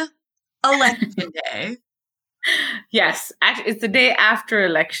 On election day. Yes, actually, it's the day after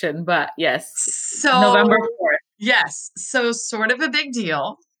election, but yes. So November 4th. Yes. So sort of a big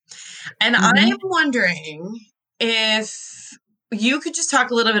deal. And I'm wondering if you could just talk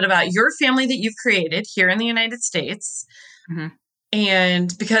a little bit about your family that you've created here in the United States.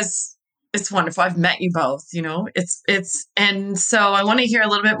 And because it's wonderful. I've met you both, and so I want to hear a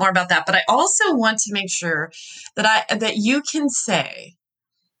little bit more about that. But I also want to make sure that you can say,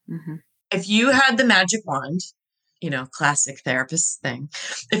 if you had the magic wand, classic therapist thing.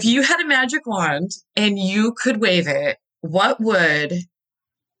 If you had a magic wand and you could wave it, what would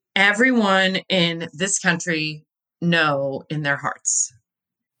everyone in this country know in their hearts?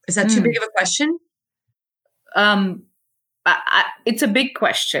 Is that too big of a question? It's a big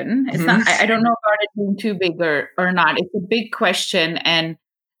question. It's not. I don't know about it being too big or not. It's a big question, and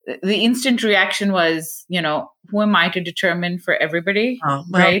the instant reaction was, who am I to determine for everybody? Oh,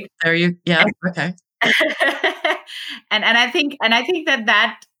 well, right? There you. Yeah. Okay. and I think I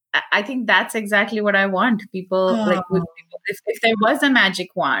think that's exactly what I want. People if there was a magic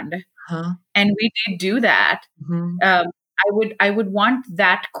wand, and we did do that, I would want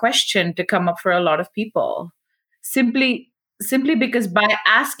that question to come up for a lot of people. Simply because by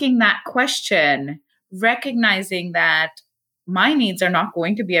asking that question, recognizing that my needs are not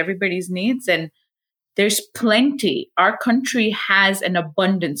going to be everybody's needs, and there's plenty. Our country has an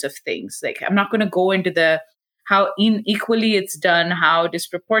abundance of things. Like, I'm not going to go into how unequally it's done, how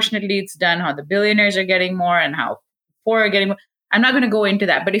disproportionately it's done, how the billionaires are getting more and how poor are getting more. I'm not going to go into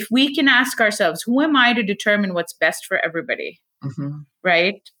that. But if we can ask ourselves, who am I to determine what's best for everybody?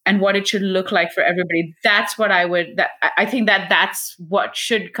 Right? And what it should look like for everybody. That's what I think that's what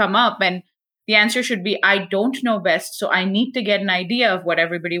should come up. And the answer should be, I don't know best. So I need to get an idea of what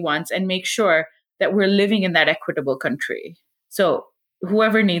everybody wants and make sure that we're living in that equitable country. So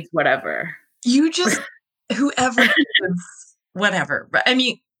whoever needs whatever. Whoever needs whatever. I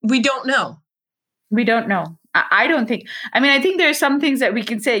mean, we don't know. We don't know. I don't think, I think there are some things that we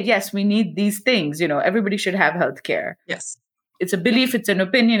can say, yes, we need these things. Everybody should have healthcare. Yes. It's a belief, it's an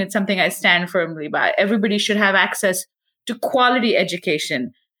opinion, it's something I stand firmly by. Everybody should have access to quality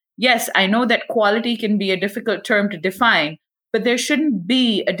education. Yes, I know that quality can be a difficult term to define, but there shouldn't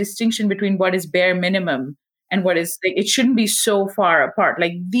be a distinction between what is bare minimum and what is, it shouldn't be so far apart.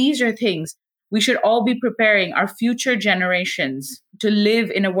 Like, these are things we should all be preparing our future generations to live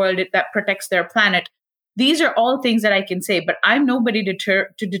in a world that protects their planet. These are all things that I can say, but I'm nobody to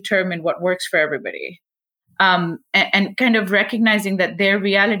determine what works for everybody. And kind of recognizing that their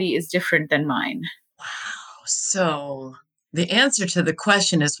reality is different than mine. Wow. So the answer to the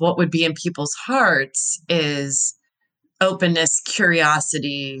question is, what would be in people's hearts is openness,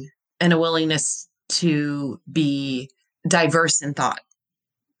 curiosity, and a willingness to be diverse in thought.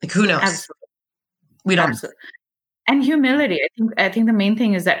 Like, who knows? Absolutely. We don't. Absolutely. And humility. I think the main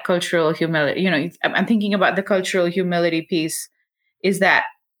thing is that cultural humility. I'm thinking about the cultural humility piece, is that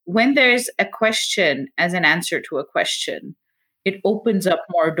when there's a question as an answer to a question, it opens up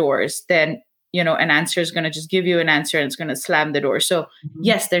more doors than, an answer is going to just give you an answer and it's going to slam the door. So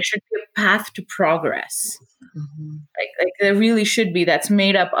yes, there should be a path to progress. Like there really should be, that's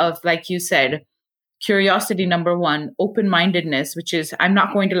made up of, like you said, curiosity, number one, open-mindedness, which is, I'm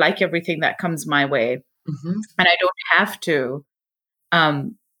not going to like everything that comes my way. And I don't have to.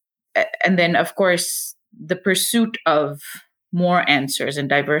 And then, of course, the pursuit of more answers and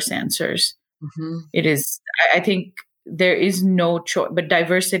diverse answers. It is, I think there is no choice, but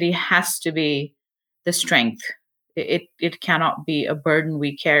diversity has to be the strength. It cannot be a burden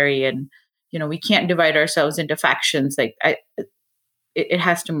we carry, and we can't divide ourselves into factions. Like it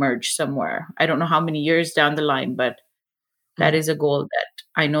has to merge somewhere. I don't know how many years down the line, but that is a goal that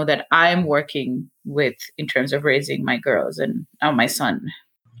I know that I'm working with in terms of raising my girls and now my son.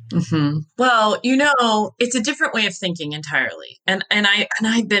 Well, it's a different way of thinking entirely. And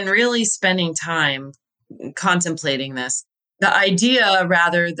I've been really spending time contemplating this. The idea,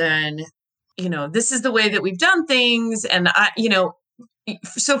 rather than, this is the way that we've done things. And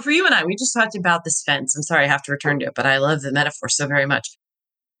so for you and I, we just talked about this fence. I'm sorry I have to return to it, but I love the metaphor so very much.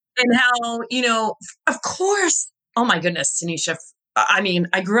 And how, of course, oh my goodness, Tanisha, I mean,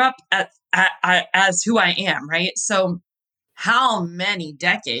 I grew up as who I am, right? So how many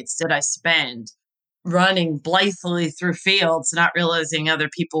decades did I spend running blithely through fields, not realizing other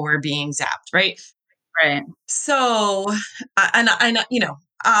people were being zapped, right? Right. So, I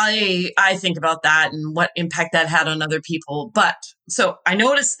think about that and what impact that had on other people. But so I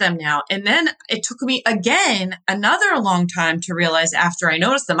noticed them now. And then it took me again, another long time to realize after I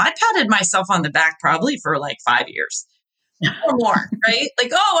noticed them, I patted myself on the back probably for like 5 years or more, right?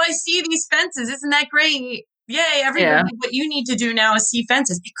 Like, oh, I see these fences. Isn't that great? Yay, everybody. Yeah. What you need to do now is see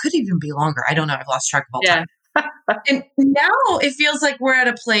fences. It could even be longer. I don't know. I've lost track of all time. And now it feels like we're at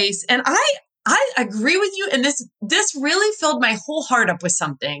a place, and I agree with you. And this really filled my whole heart up with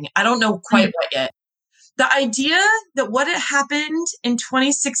something. I don't know quite what yet. The idea that what had happened in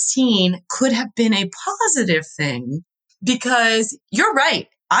 2016 could have been a positive thing, because you're right.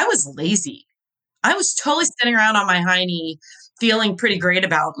 I was lazy. I was totally sitting around on my hiney, feeling pretty great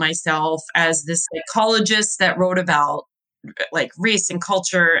about myself as this psychologist that wrote about like race and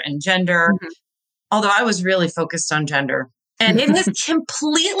culture and gender. Mm-hmm. Although I was really focused on gender. And it has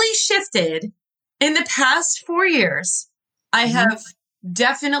completely shifted in the past 4 years. I have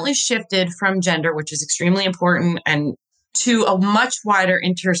definitely shifted from gender, which is extremely important, and to a much wider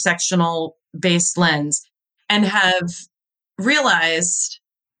intersectional based lens, and have realized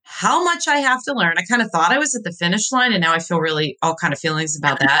how much I have to learn. I kind of thought I was at the finish line, and now I feel really all kind of feelings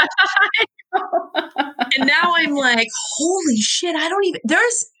about that. And now I'm like, holy shit,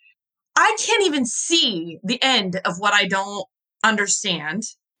 I can't even see the end of what I don't understand.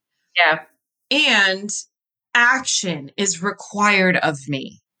 Yeah. And action is required of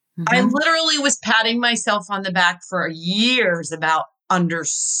me. Mm-hmm. I literally was patting myself on the back for years about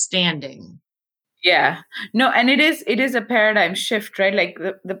understanding. Yeah. No, and it is a paradigm shift, right? Like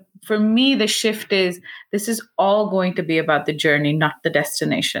for me, the shift is, this is all going to be about the journey, not the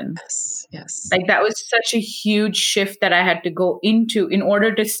destination. Yes. Like that was such a huge shift that I had to go into in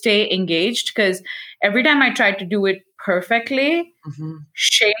order to stay engaged, because every time I tried to do it perfectly,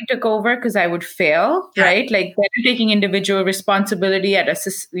 shame took over because I would fail, right? Like taking individual responsibility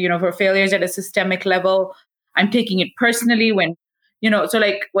for failures at a systemic level. I'm taking it personally when, so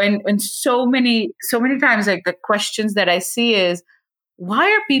like when so many times, like the questions that I see is, why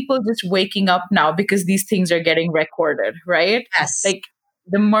are people just waking up now because these things are getting recorded, right? Yes. Like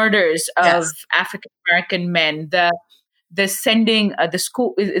the murders of African American men, the sending the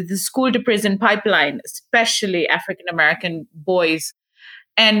school to prison pipeline, especially African American boys,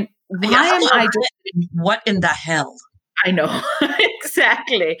 and what in the hell? I know.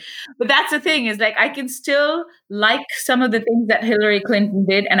 Exactly. But that's the thing, is like, I can still like some of the things that Hillary Clinton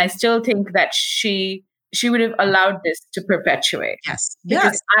did, and I still think that she would have allowed this to perpetuate. Yes.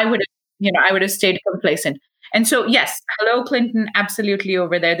 Because I would have stayed complacent. And so, yes, hello, Clinton, absolutely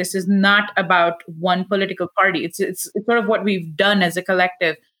over there. This is not about one political party. It's sort of what we've done as a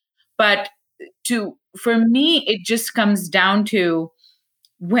collective. But for me, it just comes down to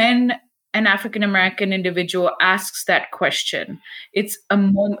when an African American individual asks that question, it's a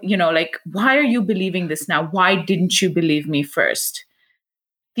moment, like, why are you believing this now? Why didn't you believe me first?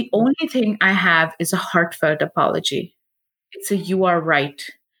 The only thing I have is a heartfelt apology. It's you are right.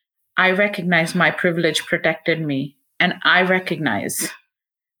 I recognize my privilege protected me. And I recognize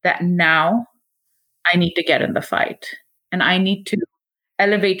that now I need to get in the fight. And I need to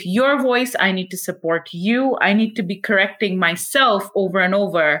elevate your voice. I need to support you. I need to be correcting myself over and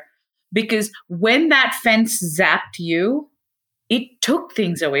over. Because when that fence zapped you, it took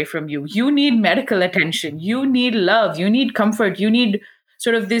things away from you. You need medical attention. You need love. You need comfort. You need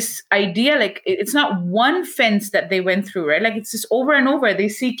sort of this idea, like it's not one fence that they went through, right? Like it's just over and over. They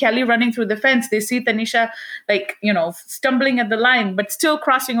see Kelly running through the fence. They see Tanisha, stumbling at the line, but still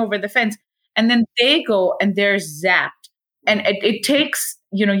crossing over the fence. And then they go and they're zapped. And it takes,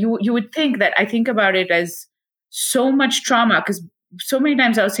 you would think that, I think about it as so much trauma, because so many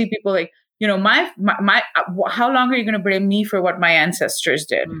times I'll see people like, my how long are you going to blame me for what my ancestors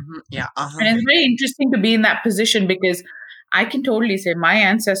did? Mm-hmm. Yeah. Uh-huh. And it's very interesting to be in that position, because I can totally say my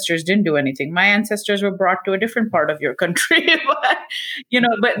ancestors didn't do anything. My ancestors were brought to a different part of your country. But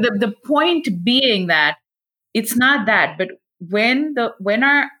the point being that it's not that. But when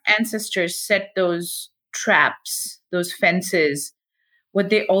our ancestors set those traps, those fences, what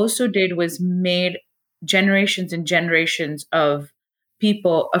they also did was made generations and generations of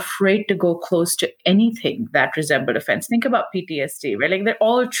people afraid to go close to anything that resembled a fence. Think about PTSD, right? Like they're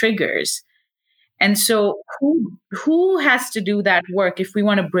all triggers. And so who has to do that work if we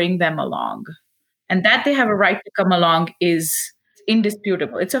want to bring them along? And that they have a right to come along is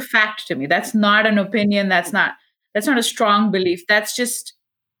indisputable. It's a fact to me. That's not an opinion. That's not that's not a strong belief. That's just,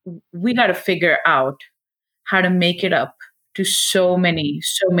 we got to figure out how to make it up to so many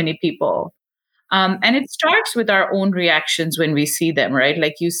people. And it starts with our own reactions when we see them, right?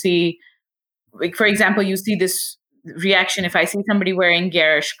 Like you see, like, for example, you see this reaction if I see somebody wearing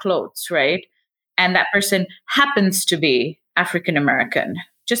garish clothes, right? And that person happens to be African American,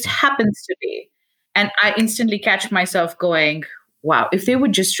 just happens to be. And I instantly catch myself going, wow, if they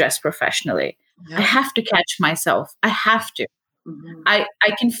would just dress professionally. Yeah. I have to catch myself. I have to. Mm-hmm. I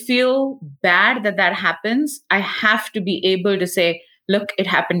can feel bad that happens. I have to be able to say, look, it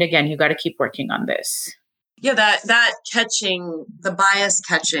happened again. You got to keep working on this. Yeah, that catching, the bias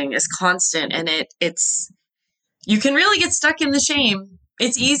catching is constant, and it's you can really get stuck in the shame.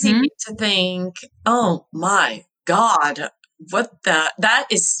 It's easy to think, oh my God, that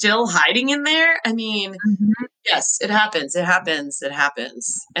is still hiding in there. I mean, yes, it happens. And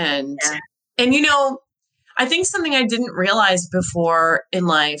I think something I didn't realize before in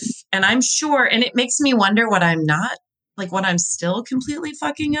life, and I'm sure, and it makes me wonder what I'm not, like what I'm still completely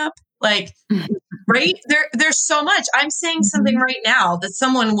fucking up. Like, right? There's so much. I'm saying something right now that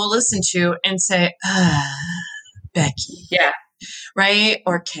someone will listen to and say, Becky. Yeah. Right?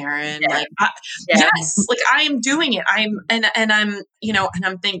 Or Karen. Yeah. Like, yes, like I am doing it. I'm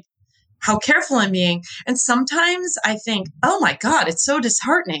thinking how careful I'm being. And sometimes I think, oh my God, it's so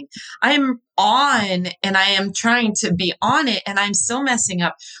disheartening. I'm on and I am trying to be on it and I'm still messing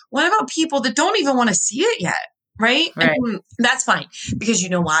up. What about people that don't even want to see it yet? Right? And that's fine. Because you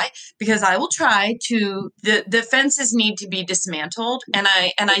know why? Because I will try to, the fences need to be dismantled. And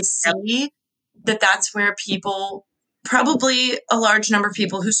I see that's where people, probably a large number of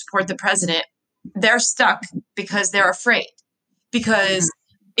people who support the president, they're stuck because they're afraid. Because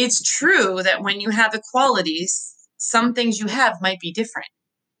it's true that when you have equalities, some things you have might be different.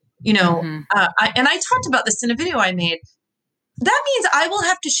 I talked about this in a video I made. That means I will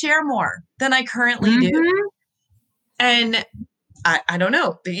have to share more than I currently do. And I don't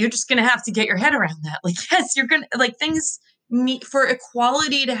know, but you're just going to have to get your head around that. Like, yes, you're going to, like, things need for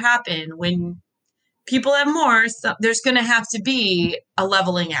equality to happen when people have more, so there's going to have to be a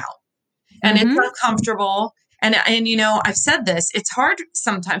leveling out. And it's uncomfortable. And I've said this, it's hard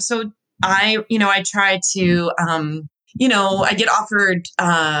sometimes. So I try to, I get offered,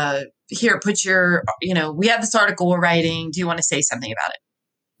 here, put your, we have this article we're writing. Do you want to say something about it?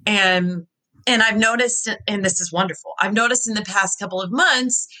 And I've noticed, and this is wonderful, I've noticed in the past couple of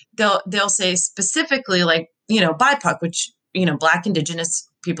months, they'll say specifically like, BIPOC, which, Black, Indigenous,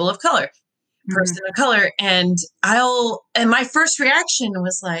 people of color, person of color. And my first reaction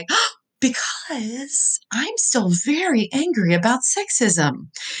was like, because I'm still very angry about sexism.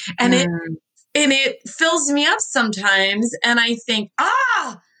 And it fills me up sometimes. And I think,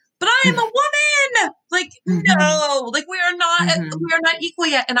 but I am a woman. Like, no, like we are not equal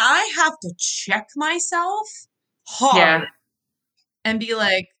yet. And I have to check myself hard and be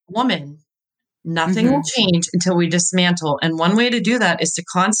like, woman, nothing will change until we dismantle. And one way to do that is to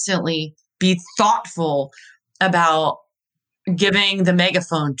constantly be thoughtful about giving the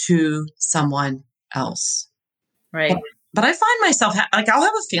megaphone to someone else. Right. But I find myself, like, I'll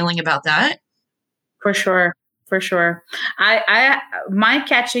have a feeling about that. For sure. My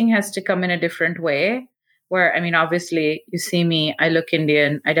catching has to come in a different way where, obviously you see me, I look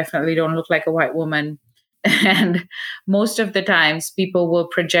Indian. I definitely don't look like a white woman. And most of the times people will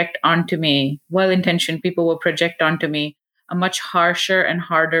project onto me, well-intentioned people will project onto me a much harsher and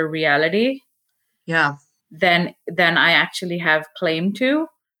harder reality. Yeah. Than I actually have claim to,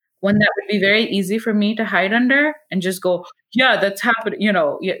 when that would be very easy for me to hide under and just go, yeah, that's happening.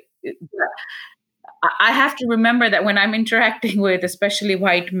 I have to remember that when I'm interacting with especially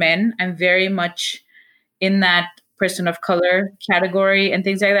white men, I'm very much in that person of color category and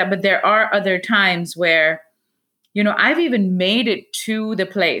things like that. But there are other times where, I've even made it to the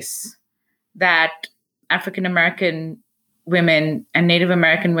place that African American women and Native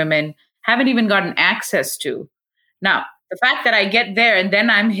American women haven't even gotten access to. Now, the fact that I get there and then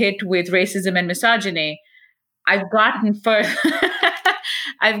I'm hit with racism and misogyny, I've gotten further.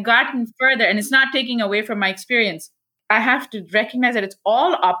 And it's not taking away from my experience. I have to recognize that it's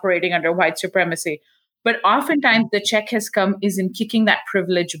all operating under white supremacy. But oftentimes the check has come is in kicking that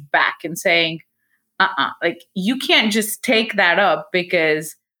privilege back and saying, like, you can't just take that up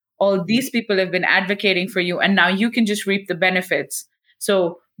because all these people have been advocating for you and now you can just reap the benefits.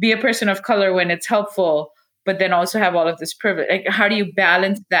 So be a person of color when it's helpful, but then also have all of this privilege. Like, how do you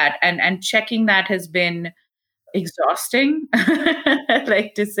balance that? And checking that has been exhausting,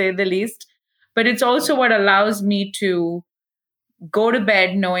 like, to say the least. But it's also what allows me to go to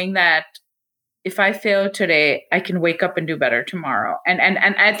bed knowing that if I fail today, I can wake up and do better tomorrow. And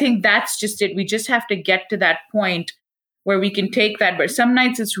I think that's just it. We just have to get to that point where we can take that. But some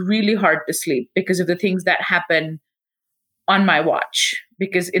nights it's really hard to sleep because of the things that happen on my watch,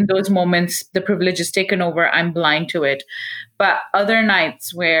 because in those moments, the privilege is taken over. I'm blind to it. But other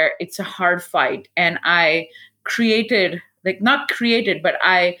nights where it's a hard fight and I not created, but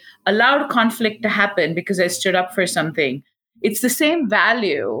I allowed conflict to happen because I stood up for something. It's the same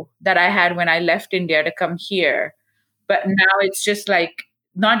value that I had when I left India to come here. But now it's just like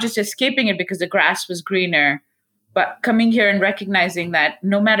not just escaping it because the grass was greener, but coming here and recognizing that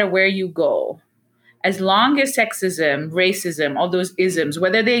no matter where you go, as long as sexism, racism, all those isms,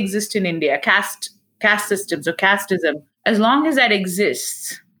 whether they exist in India, caste systems or casteism, as long as that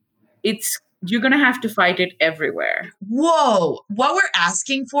exists, you're going to have to fight it everywhere. Whoa. What we're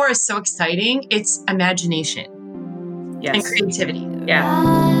asking for is so exciting. It's imagination and creativity.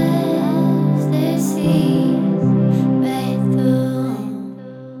 Yeah.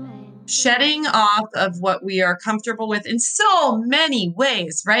 Shedding off of what we are comfortable with in so many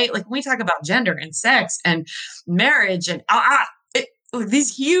ways, right? Like when we talk about gender and sex and marriage and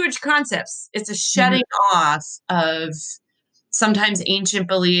these huge concepts, it's a shedding off of sometimes ancient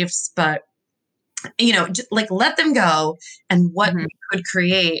beliefs, but like let them go and what we could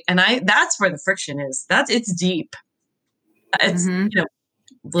create. And that's where the friction is. It's deep. It's,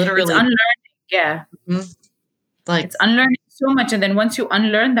 literally. It's unlearning. Yeah. Like it's unlearning so much. And then once you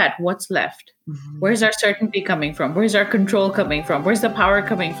unlearn that, what's left? Where's our certainty coming from? Where's our control coming from? Where's the power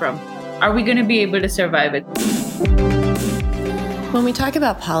coming from? Are we going to be able to survive it? When we talk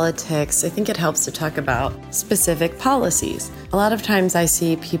about politics, I think it helps to talk about specific policies. A lot of times I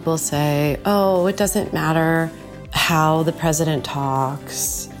see people say, oh, it doesn't matter how the president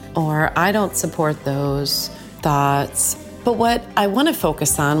talks, or I don't support those thoughts. But what I want to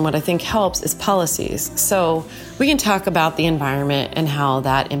focus on, what I think helps, is policies. So we can talk about the environment and how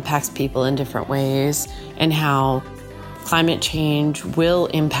that impacts people in different ways, and how climate change will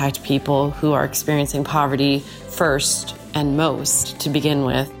impact people who are experiencing poverty first and most to begin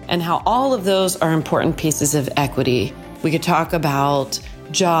with, and how all of those are important pieces of equity. We could talk about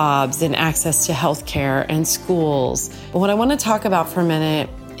jobs and access to healthcare and schools. But what I want to talk about for a minute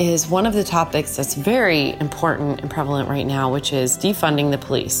is one of the topics that's very important and prevalent right now, which is defunding the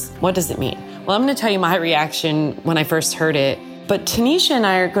police. What does it mean? Well, I'm going to tell you my reaction when I first heard it, but Tanisha and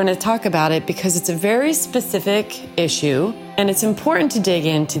I are going to talk about it because it's a very specific issue, and it's important to dig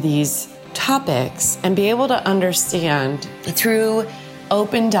into these topics and be able to understand through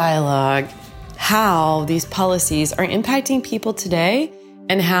open dialogue how these policies are impacting people today,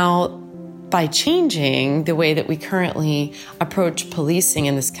 and how by changing the way that we currently approach policing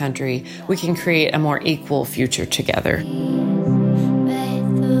in this country, we can create a more equal future together.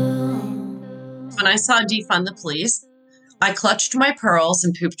 When I saw defund the police, I clutched my pearls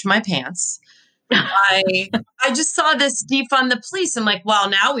and pooped my pants. I just saw this defund the police. I'm like, well,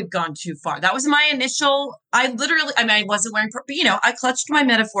 now we've gone too far. That was my initial, I wasn't wearing, but I clutched my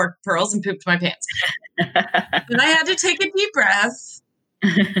metaphoric pearls and pooped my pants. And I had to take a deep breath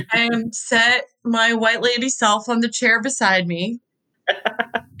and set my white lady self on the chair beside me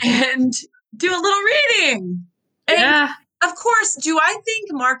and do a little reading. And of course, do I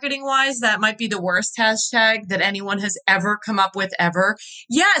think marketing wise, that might be the worst hashtag that anyone has ever come up with ever?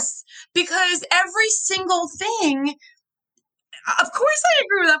 Yes, because every single thing, of course I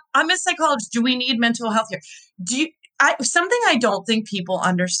agree with that. I'm a psychologist. Do we need mental health here? Something I don't think people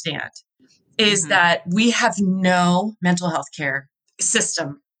understand is that we have no mental health care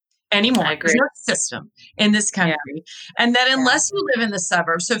system anymore. I agree. No system in this country. Yeah. And that unless you live in the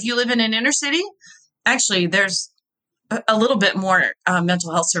suburbs, so if you live in an inner city, actually there's a little bit more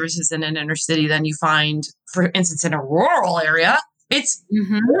mental health services in an inner city than you find, for instance, in a rural area. It's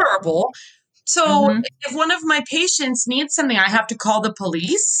horrible. So if one of my patients needs something, I have to call the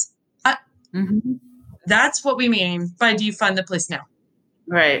police. That's what we mean by defund the police now.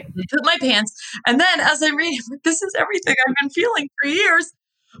 Right. I put my pants. And then as I read, this is everything I've been feeling for years,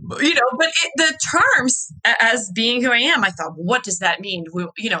 but the terms, as being who I am, I thought, well, what does that mean?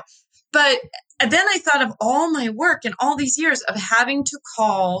 But then I thought of all my work and all these years of having to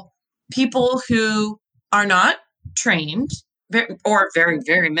call people who are not trained or very,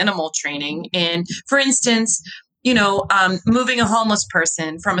 very minimal training in, for instance, moving a homeless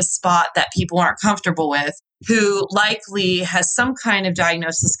person from a spot that people aren't comfortable with, who likely has some kind of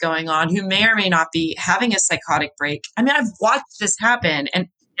diagnosis going on, who may or may not be having a psychotic break. I mean, I've watched this happen, and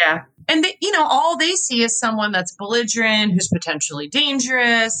all they see is someone that's belligerent, who's potentially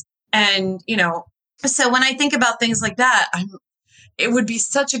dangerous. And, so when I think about things like that, it would be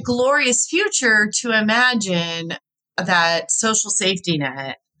such a glorious future to imagine that social safety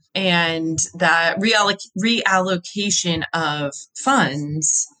net and that reallocation of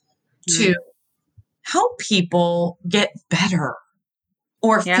funds to help people get better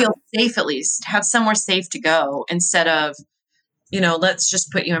or feel safe, at least have somewhere safe to go, instead of, let's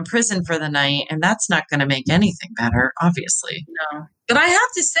just put you in prison for the night. And that's not going to make anything better, obviously. No. But I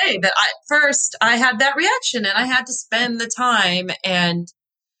have to say that first I had that reaction, and I had to spend the time and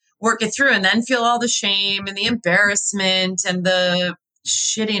work it through, and then feel all the shame and the embarrassment and the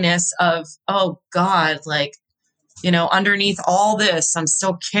shittiness of, oh God, like, underneath all this, I'm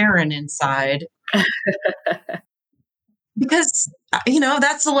still Karen inside. Because,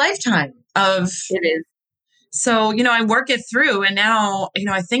 that's a lifetime of... It is. So, I work it through, and now,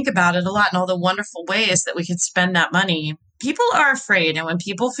 I think about it a lot and all the wonderful ways that we could spend that money. People are afraid, and when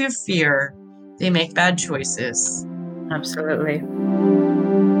people feel fear, they make bad choices. Absolutely.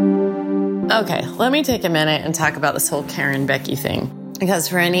 Okay, let me take a minute and talk about this whole Karen Becky thing. Because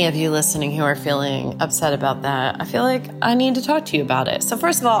for any of you listening who are feeling upset about that, I feel like I need to talk to you about it. So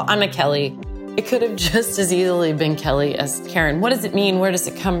first of all, I'm a Kelly. It could have just as easily been Kelly as Karen. What does it mean? Where does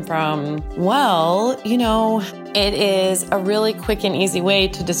it come from? Well, it is a really quick and easy way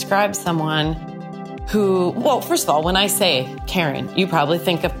to describe someone who, well, first of all, when I say Karen, you probably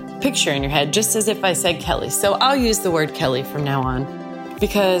think a picture in your head, just as if I said Kelly. So I'll use the word Kelly from now on,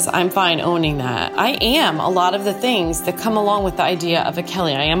 because I'm fine owning that. I am a lot of the things that come along with the idea of a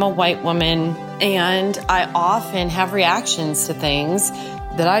Kelly. I am a white woman, and I often have reactions to things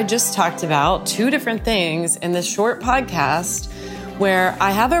that I just talked about, 2 different things in this short podcast, where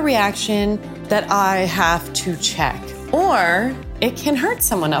I have a reaction that I have to check, or it can hurt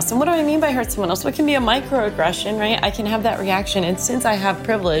someone else. And what do I mean by hurt someone else? Well, it can be a microaggression, right? I can have that reaction, and since I have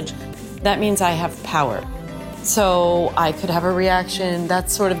privilege, that means I have power. So I could have a reaction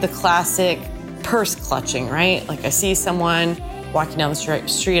that's sort of the classic purse clutching, right? Like I see someone walking down the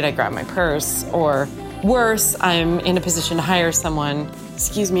street, I grab my purse, or worse, I'm in a position to hire someone,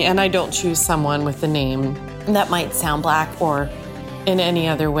 and I don't choose someone with a name that might sound black or in any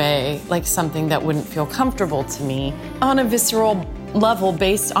other way, like something that wouldn't feel comfortable to me on a visceral level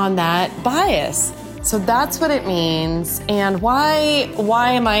based on that bias. So that's what it means. And why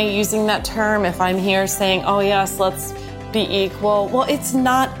am I using that term if I'm here saying, oh yes, let's be equal? Well, it's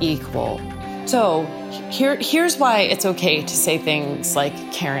not equal. So here's why it's okay to say things like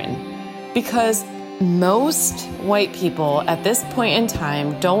Karen, because most white people at this point in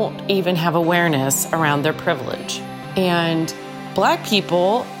time don't even have awareness around their privilege. And Black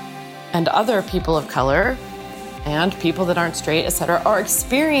people and other people of color and people that aren't straight, etc., are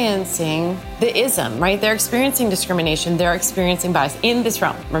experiencing the ism, right? They're experiencing discrimination. They're experiencing bias in this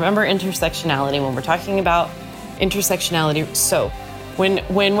realm. Remember intersectionality when we're talking about intersectionality. So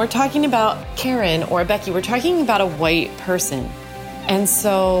when we're talking about Karen or Becky, we're talking about a white person. And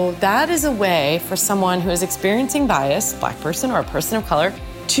so that is a way for someone who is experiencing bias, Black person or a person of color,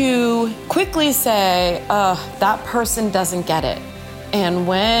 to quickly say, that person doesn't get it.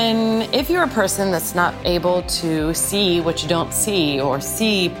 And if you're a person that's not able to see what you don't see or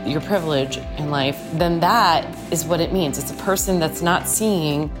see your privilege in life, then that is what it means. It's a person that's not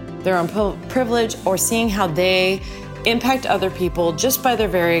seeing their own privilege or seeing how they impact other people just by their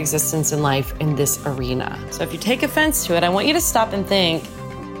very existence in life in this arena. So if you take offense to it, I want you to stop and think,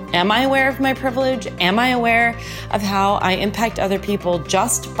 am I aware of my privilege? Am I aware of how I impact other people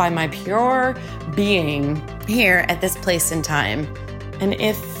just by my pure being here at this place in time? And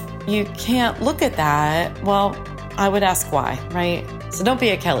if you can't look at that, well, I would ask why, right? So don't be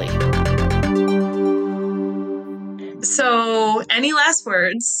a Kelly. So any last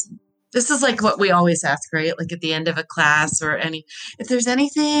words? This is like what we always ask, right? Like at the end of a class or if there's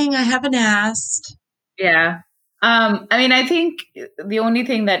anything I haven't asked. Yeah. I think the only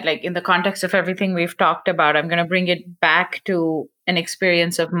thing that, like, in the context of everything we've talked about, I'm going to bring it back to an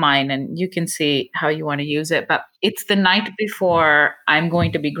experience of mine, and you can see how you want to use it. But it's the night before I'm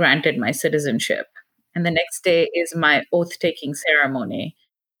going to be granted my citizenship. And the next day is my oath-taking ceremony.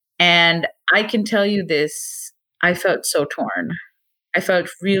 And I can tell you this, I felt so torn. I felt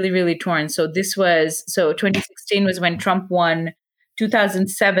really, really torn. So 2016 was when Trump won.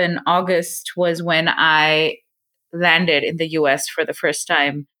 2007, August was when I landed in the US for the first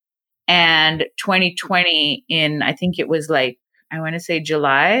time. And 2020 I think it was I want to say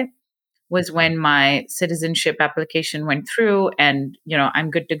July, was when my citizenship application went through and,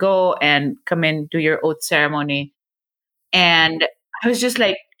 I'm good to go and come in, do your oath ceremony. And I was just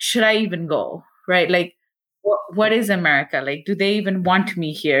like, should I even go? Right? Like, what is America? Like, do they even want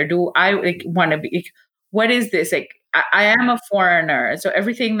me here? Do I want to be, what is this? Like, I am a foreigner. So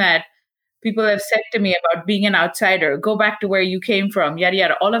everything that people have said to me about being an outsider, go back to where you came from, yada,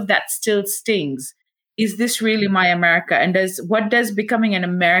 yada, all of that still stings. Is this really my America? And what does becoming an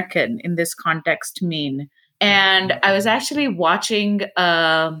American in this context mean? And I was actually watching,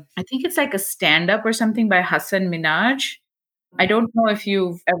 I think it's like a stand-up or something by Hasan Minhaj. I don't know if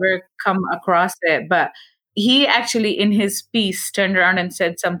you've ever come across it, but he actually in his piece turned around and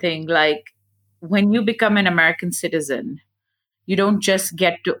said something like, when you become an American citizen, you don't just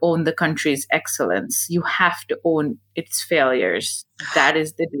get to own the country's excellence. You have to own its failures. That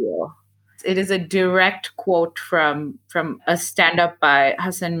is the deal. It is a direct quote from a stand-up by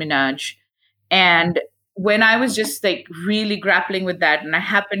Hasan Minhaj. And when I was just like really grappling with that, and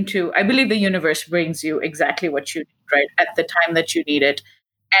I believe the universe brings you exactly what you need, right, at the time that you need it.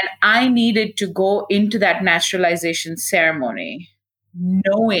 And I needed to go into that naturalization ceremony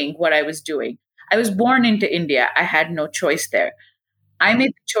knowing what I was doing. I was born into India. I had no choice there. I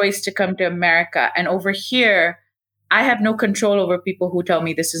made the choice to come to America. And over here, I have no control over people who tell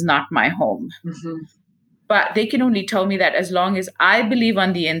me this is not my home. Mm-hmm. But they can only tell me that as long as I believe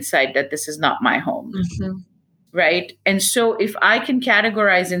on the inside that this is not my home. Mm-hmm. Right? And so if I can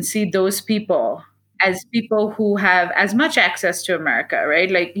categorize and see those people as people who have as much access to America, right?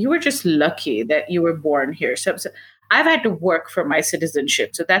 Like you were just lucky that you were born here. So I've had to work for my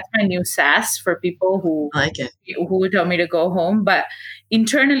citizenship. So that's my new sass for people who like it, who would tell me to go home. But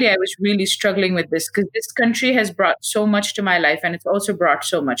internally, I was really struggling with this because this country has brought so much to my life and it's also brought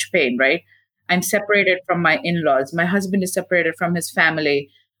so much pain, right? I'm separated from my in-laws. My husband is separated from his family.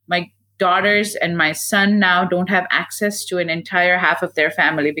 My daughters and my son now don't have access to an entire half of their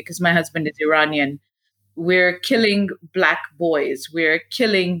family because my husband is Iranian. We're killing Black boys. We're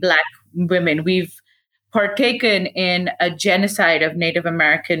killing Black women. We've partaken in a genocide of Native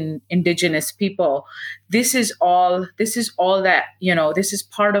American indigenous people. This is all that, this is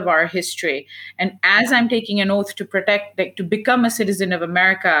part of our history. And as I'm taking an oath to protect, to become a citizen of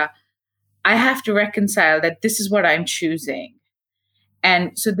America, I have to reconcile that this is what I'm choosing.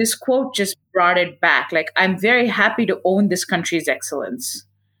 And so this quote just brought it back. Like, I'm very happy to own this country's excellence.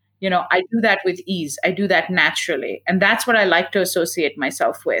 I do that with ease. I do that naturally. And that's what I like to associate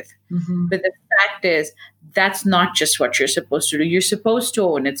myself with. Mm-hmm. But the fact is, that's not just what you're supposed to do. You're supposed to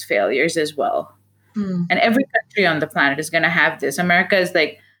own its failures as well. Mm. And every country on the planet is going to have this. America is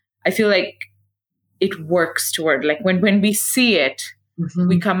like, I feel like it works toward, like when we see it, mm-hmm.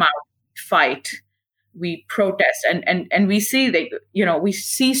 we come out, fight, we protest, and we see we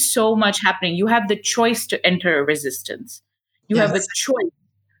see so much happening. You have the choice to enter a resistance. You have a choice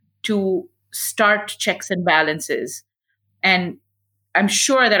to start checks and balances. And I'm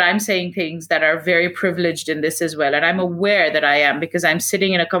sure that I'm saying things that are very privileged in this as well. And I'm aware that I am, because I'm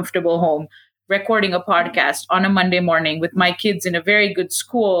sitting in a comfortable home, recording a podcast on a Monday morning with my kids in a very good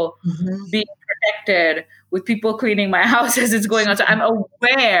school, mm-hmm. being protected, with people cleaning my house as it's going on. So I'm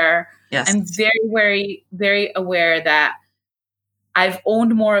aware. Yes. I'm very, very, very aware that I've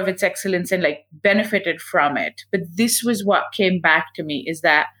owned more of its excellence and benefited from it. But this was what came back to me, is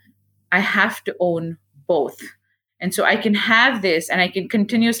that I have to own both. And so I can have this and I can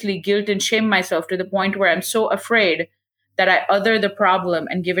continuously guilt and shame myself to the point where I'm so afraid that I other the problem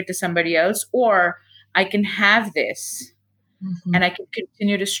and give it to somebody else, or I can have this mm-hmm. and I can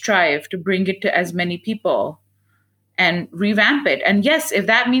continue to strive to bring it to as many people and revamp it. And yes, if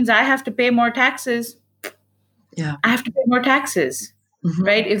that means I have to pay more taxes, I have to pay more taxes, mm-hmm.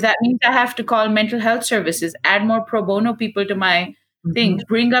 right? If that means I have to call mental health services, add more pro bono people to my things,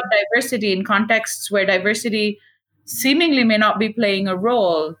 bring up diversity in contexts where diversity seemingly may not be playing a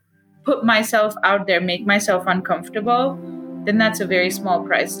role, put myself out there, make myself uncomfortable, then that's a very small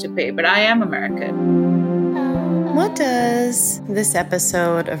price to pay. But I am American. What does this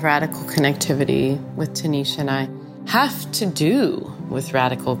episode of Radical Connectivity with Tanisha and I have to do with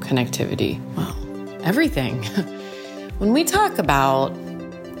radical connectivity? Well, everything. When we talk about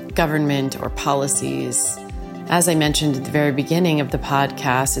government or policies, as I mentioned at the very beginning of the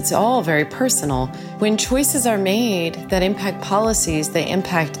podcast, it's all very personal. When choices are made that impact policies, they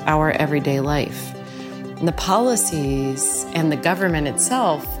impact our everyday life. And the policies and the government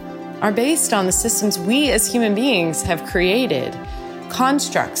itself are based on the systems we as human beings have created,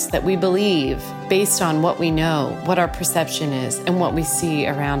 constructs that we believe based on what we know, what our perception is, and what we see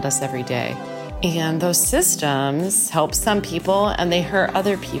around us every day. And those systems help some people and they hurt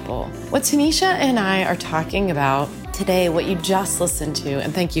other people. What Tanisha and I are talking about today, what you just listened to,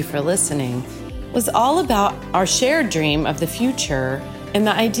 and thank you for listening, was all about our shared dream of the future and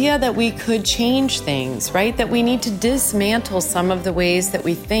the idea that we could change things, right? That we need to dismantle some of the ways that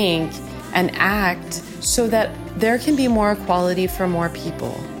we think and act so that there can be more equality for more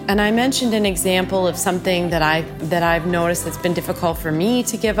people. And I mentioned an example of something that I've noticed that's been difficult for me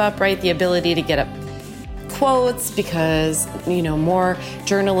to give up, right? The ability to get up quotes because, more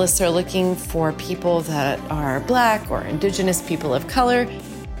journalists are looking for people that are Black or Indigenous people of color,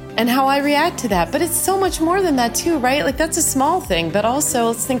 and how I react to that. But it's so much more than that too, right? Like, that's a small thing, but also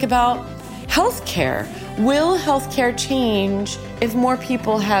let's think about healthcare. Will healthcare change if more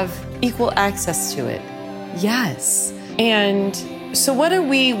people have equal access to it? Yes. And so what are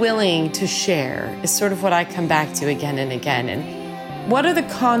we willing to share is sort of what I come back to again and again. And what are the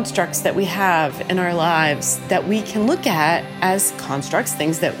constructs that we have in our lives that we can look at as constructs,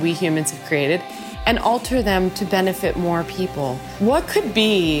 things that we humans have created, and alter them to benefit more people? What could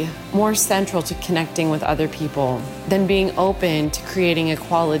be more central to connecting with other people than being open to creating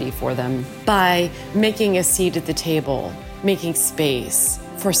equality for them by making a seat at the table, making space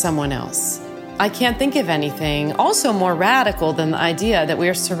for someone else? I can't think of anything also more radical than the idea that we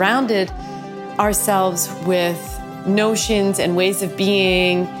are surrounded ourselves with notions and ways of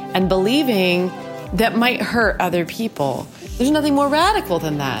being and believing that might hurt other people. There's nothing more radical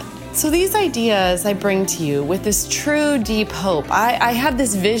than that. So these ideas I bring to you with this true deep hope. I have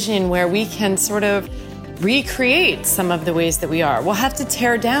this vision where we can sort of recreate some of the ways that we are. We'll have to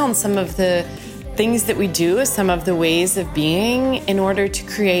tear down some of the things that we do, some of the ways of being, in order to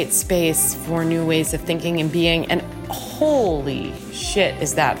create space for new ways of thinking and being. And holy shit,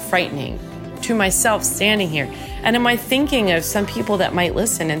 is that frightening to myself standing here. And am I thinking of some people that might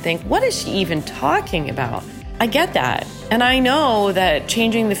listen and think, what is she even talking about? I get that. And I know that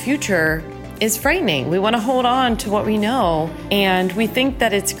changing the future is frightening. We want to hold on to what we know, and we think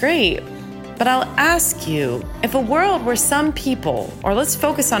that it's great. But I'll ask you, if a world where some people, or let's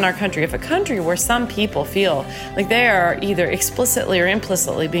focus on our country, if a country where some people feel like they are either explicitly or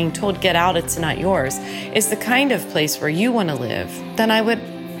implicitly being told, get out, it's not yours, is the kind of place where you want to live, then I would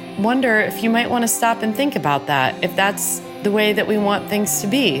wonder if you might want to stop and think about that, if that's the way that we want things to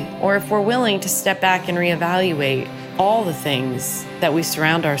be, or if we're willing to step back and reevaluate all the things that we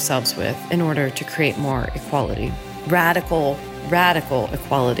surround ourselves with in order to create more equality. Radical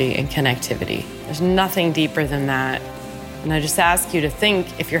equality and connectivity. There's nothing deeper than that. And I just ask you to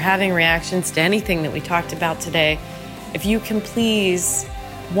think, if you're having reactions to anything that we talked about today, if you can please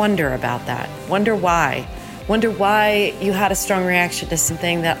wonder about that. Wonder why. Wonder why you had a strong reaction to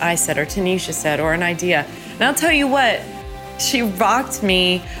something that I said or Tanisha said or an idea. And I'll tell you what, she rocked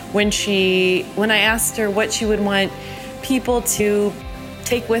me when I asked her what she would want people to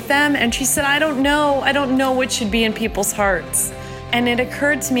take with them. And she said, I don't know what should be in people's hearts. And it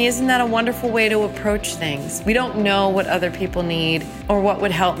occurred to me, isn't that a wonderful way to approach things? We don't know what other people need or what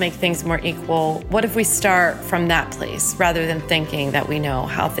would help make things more equal. What if we start from that place rather than thinking that we know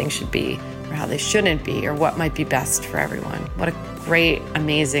how things should be or how they shouldn't be or what might be best for everyone? What a great,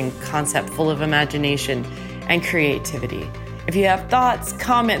 amazing concept full of imagination and creativity. If you have thoughts,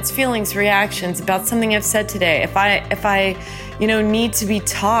 comments, feelings, reactions about something I've said today, if I need to be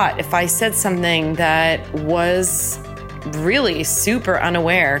taught, if I said something that was really super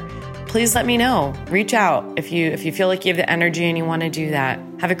unaware, please let me know. Reach out if you feel like you have the energy and you want to do that.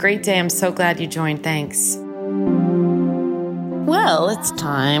 Have a great day. I'm so glad you joined. Thanks. Well, it's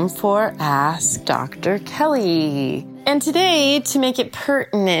time for Ask Dr. Kelly. And today, to make it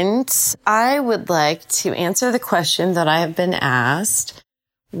pertinent, I would like to answer the question that I have been asked,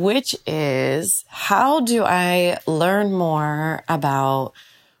 which is, how do I learn more about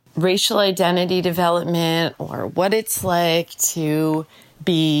racial identity development, or what it's like to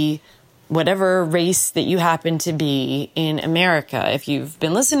be whatever race that you happen to be in America? If you've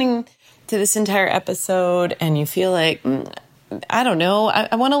been listening to this entire episode and you feel like, I don't know,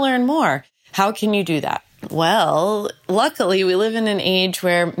 I want to learn more, how can you do that? Well, luckily, we live in an age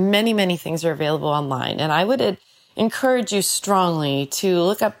where many, many things are available online. And I would encourage you strongly to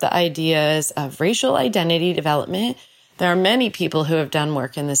look up the ideas of racial identity development. There are many people who have done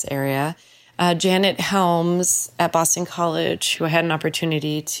work in this area. Janet Helms at Boston College, who I had an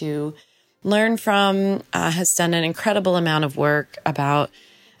opportunity to learn from, has done an incredible amount of work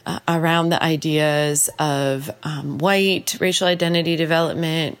around the ideas of white racial identity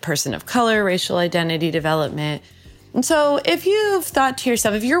development, person of color racial identity development. And so if you've thought to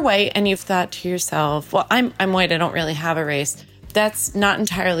yourself, if you're white and you've thought to yourself, well, I'm white, I don't really have a race, that's not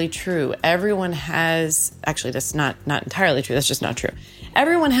entirely true. Everyone has, actually, that's not entirely true. That's just not true.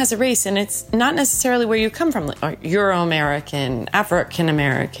 Everyone has a race, and it's not necessarily where you come from, like Euro-American,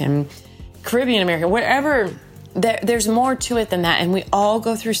 African-American, Caribbean-American, wherever. There's more to it than that, and we all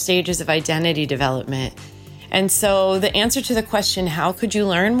go through stages of identity development. And so the answer to the question, how could you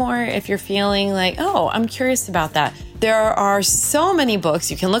learn more if you're feeling like, oh, I'm curious about that? There are so many books.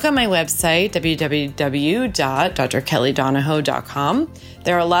 You can look on my website, www.drkellydonahoe.com.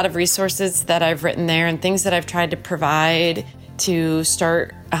 There are a lot of resources that I've written there and things that I've tried to provide to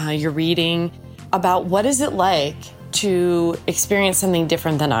start your reading about what is it like to experience something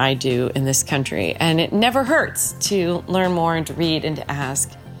different than I do in this country. And it never hurts to learn more and to read and to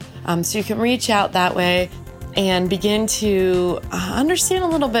ask. So you can reach out that way and begin to understand a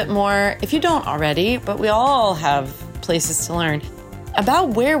little bit more, if you don't already, but we all have places to learn,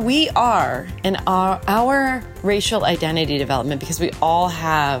 about where we are in our racial identity development, because we all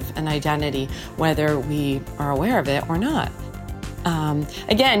have an identity, whether we are aware of it or not.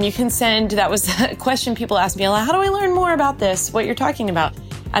 Again, you can send, that was a question people ask me a lot, how do I learn more about this, what you're talking about?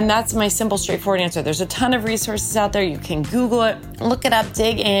 And that's my simple, straightforward answer. There's a ton of resources out there. You can Google it, look it up,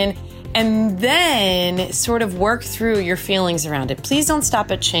 dig in, and then sort of work through your feelings around it. Please don't stop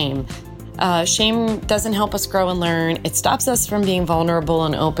at shame. Shame doesn't help us grow and learn. It stops us from being vulnerable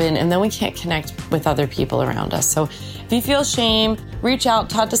and open, and then we can't connect with other people around us. So if you feel shame, reach out,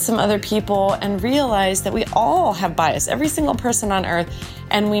 talk to some other people, and realize that we all have bias, every single person on earth,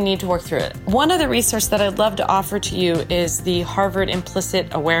 and we need to work through it. One other resource that I'd love to offer to you is the Harvard Implicit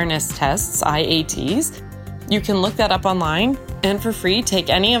Awareness Tests, IATs. You can look that up online and for free, take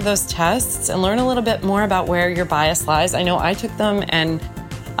any of those tests and learn a little bit more about where your bias lies. I know I took them and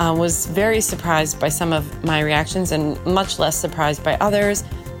was very surprised by some of my reactions and much less surprised by others,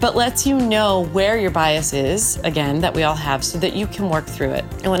 but lets you know where your bias is, again, that we all have, so that you can work through it.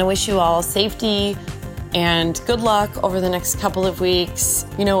 I want to wish you all safety and good luck over the next couple of weeks.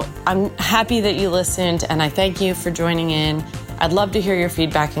 You know, I'm happy that you listened, and I thank you for joining in. I'd love to hear your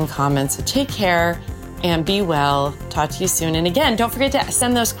feedback and comments, so take care and be well. Talk to you soon. And again, don't forget to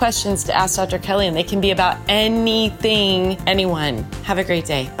send those questions to Ask Dr. Kelly, and they can be about anything, anyone. Have a great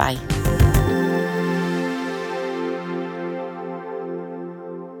day. Bye.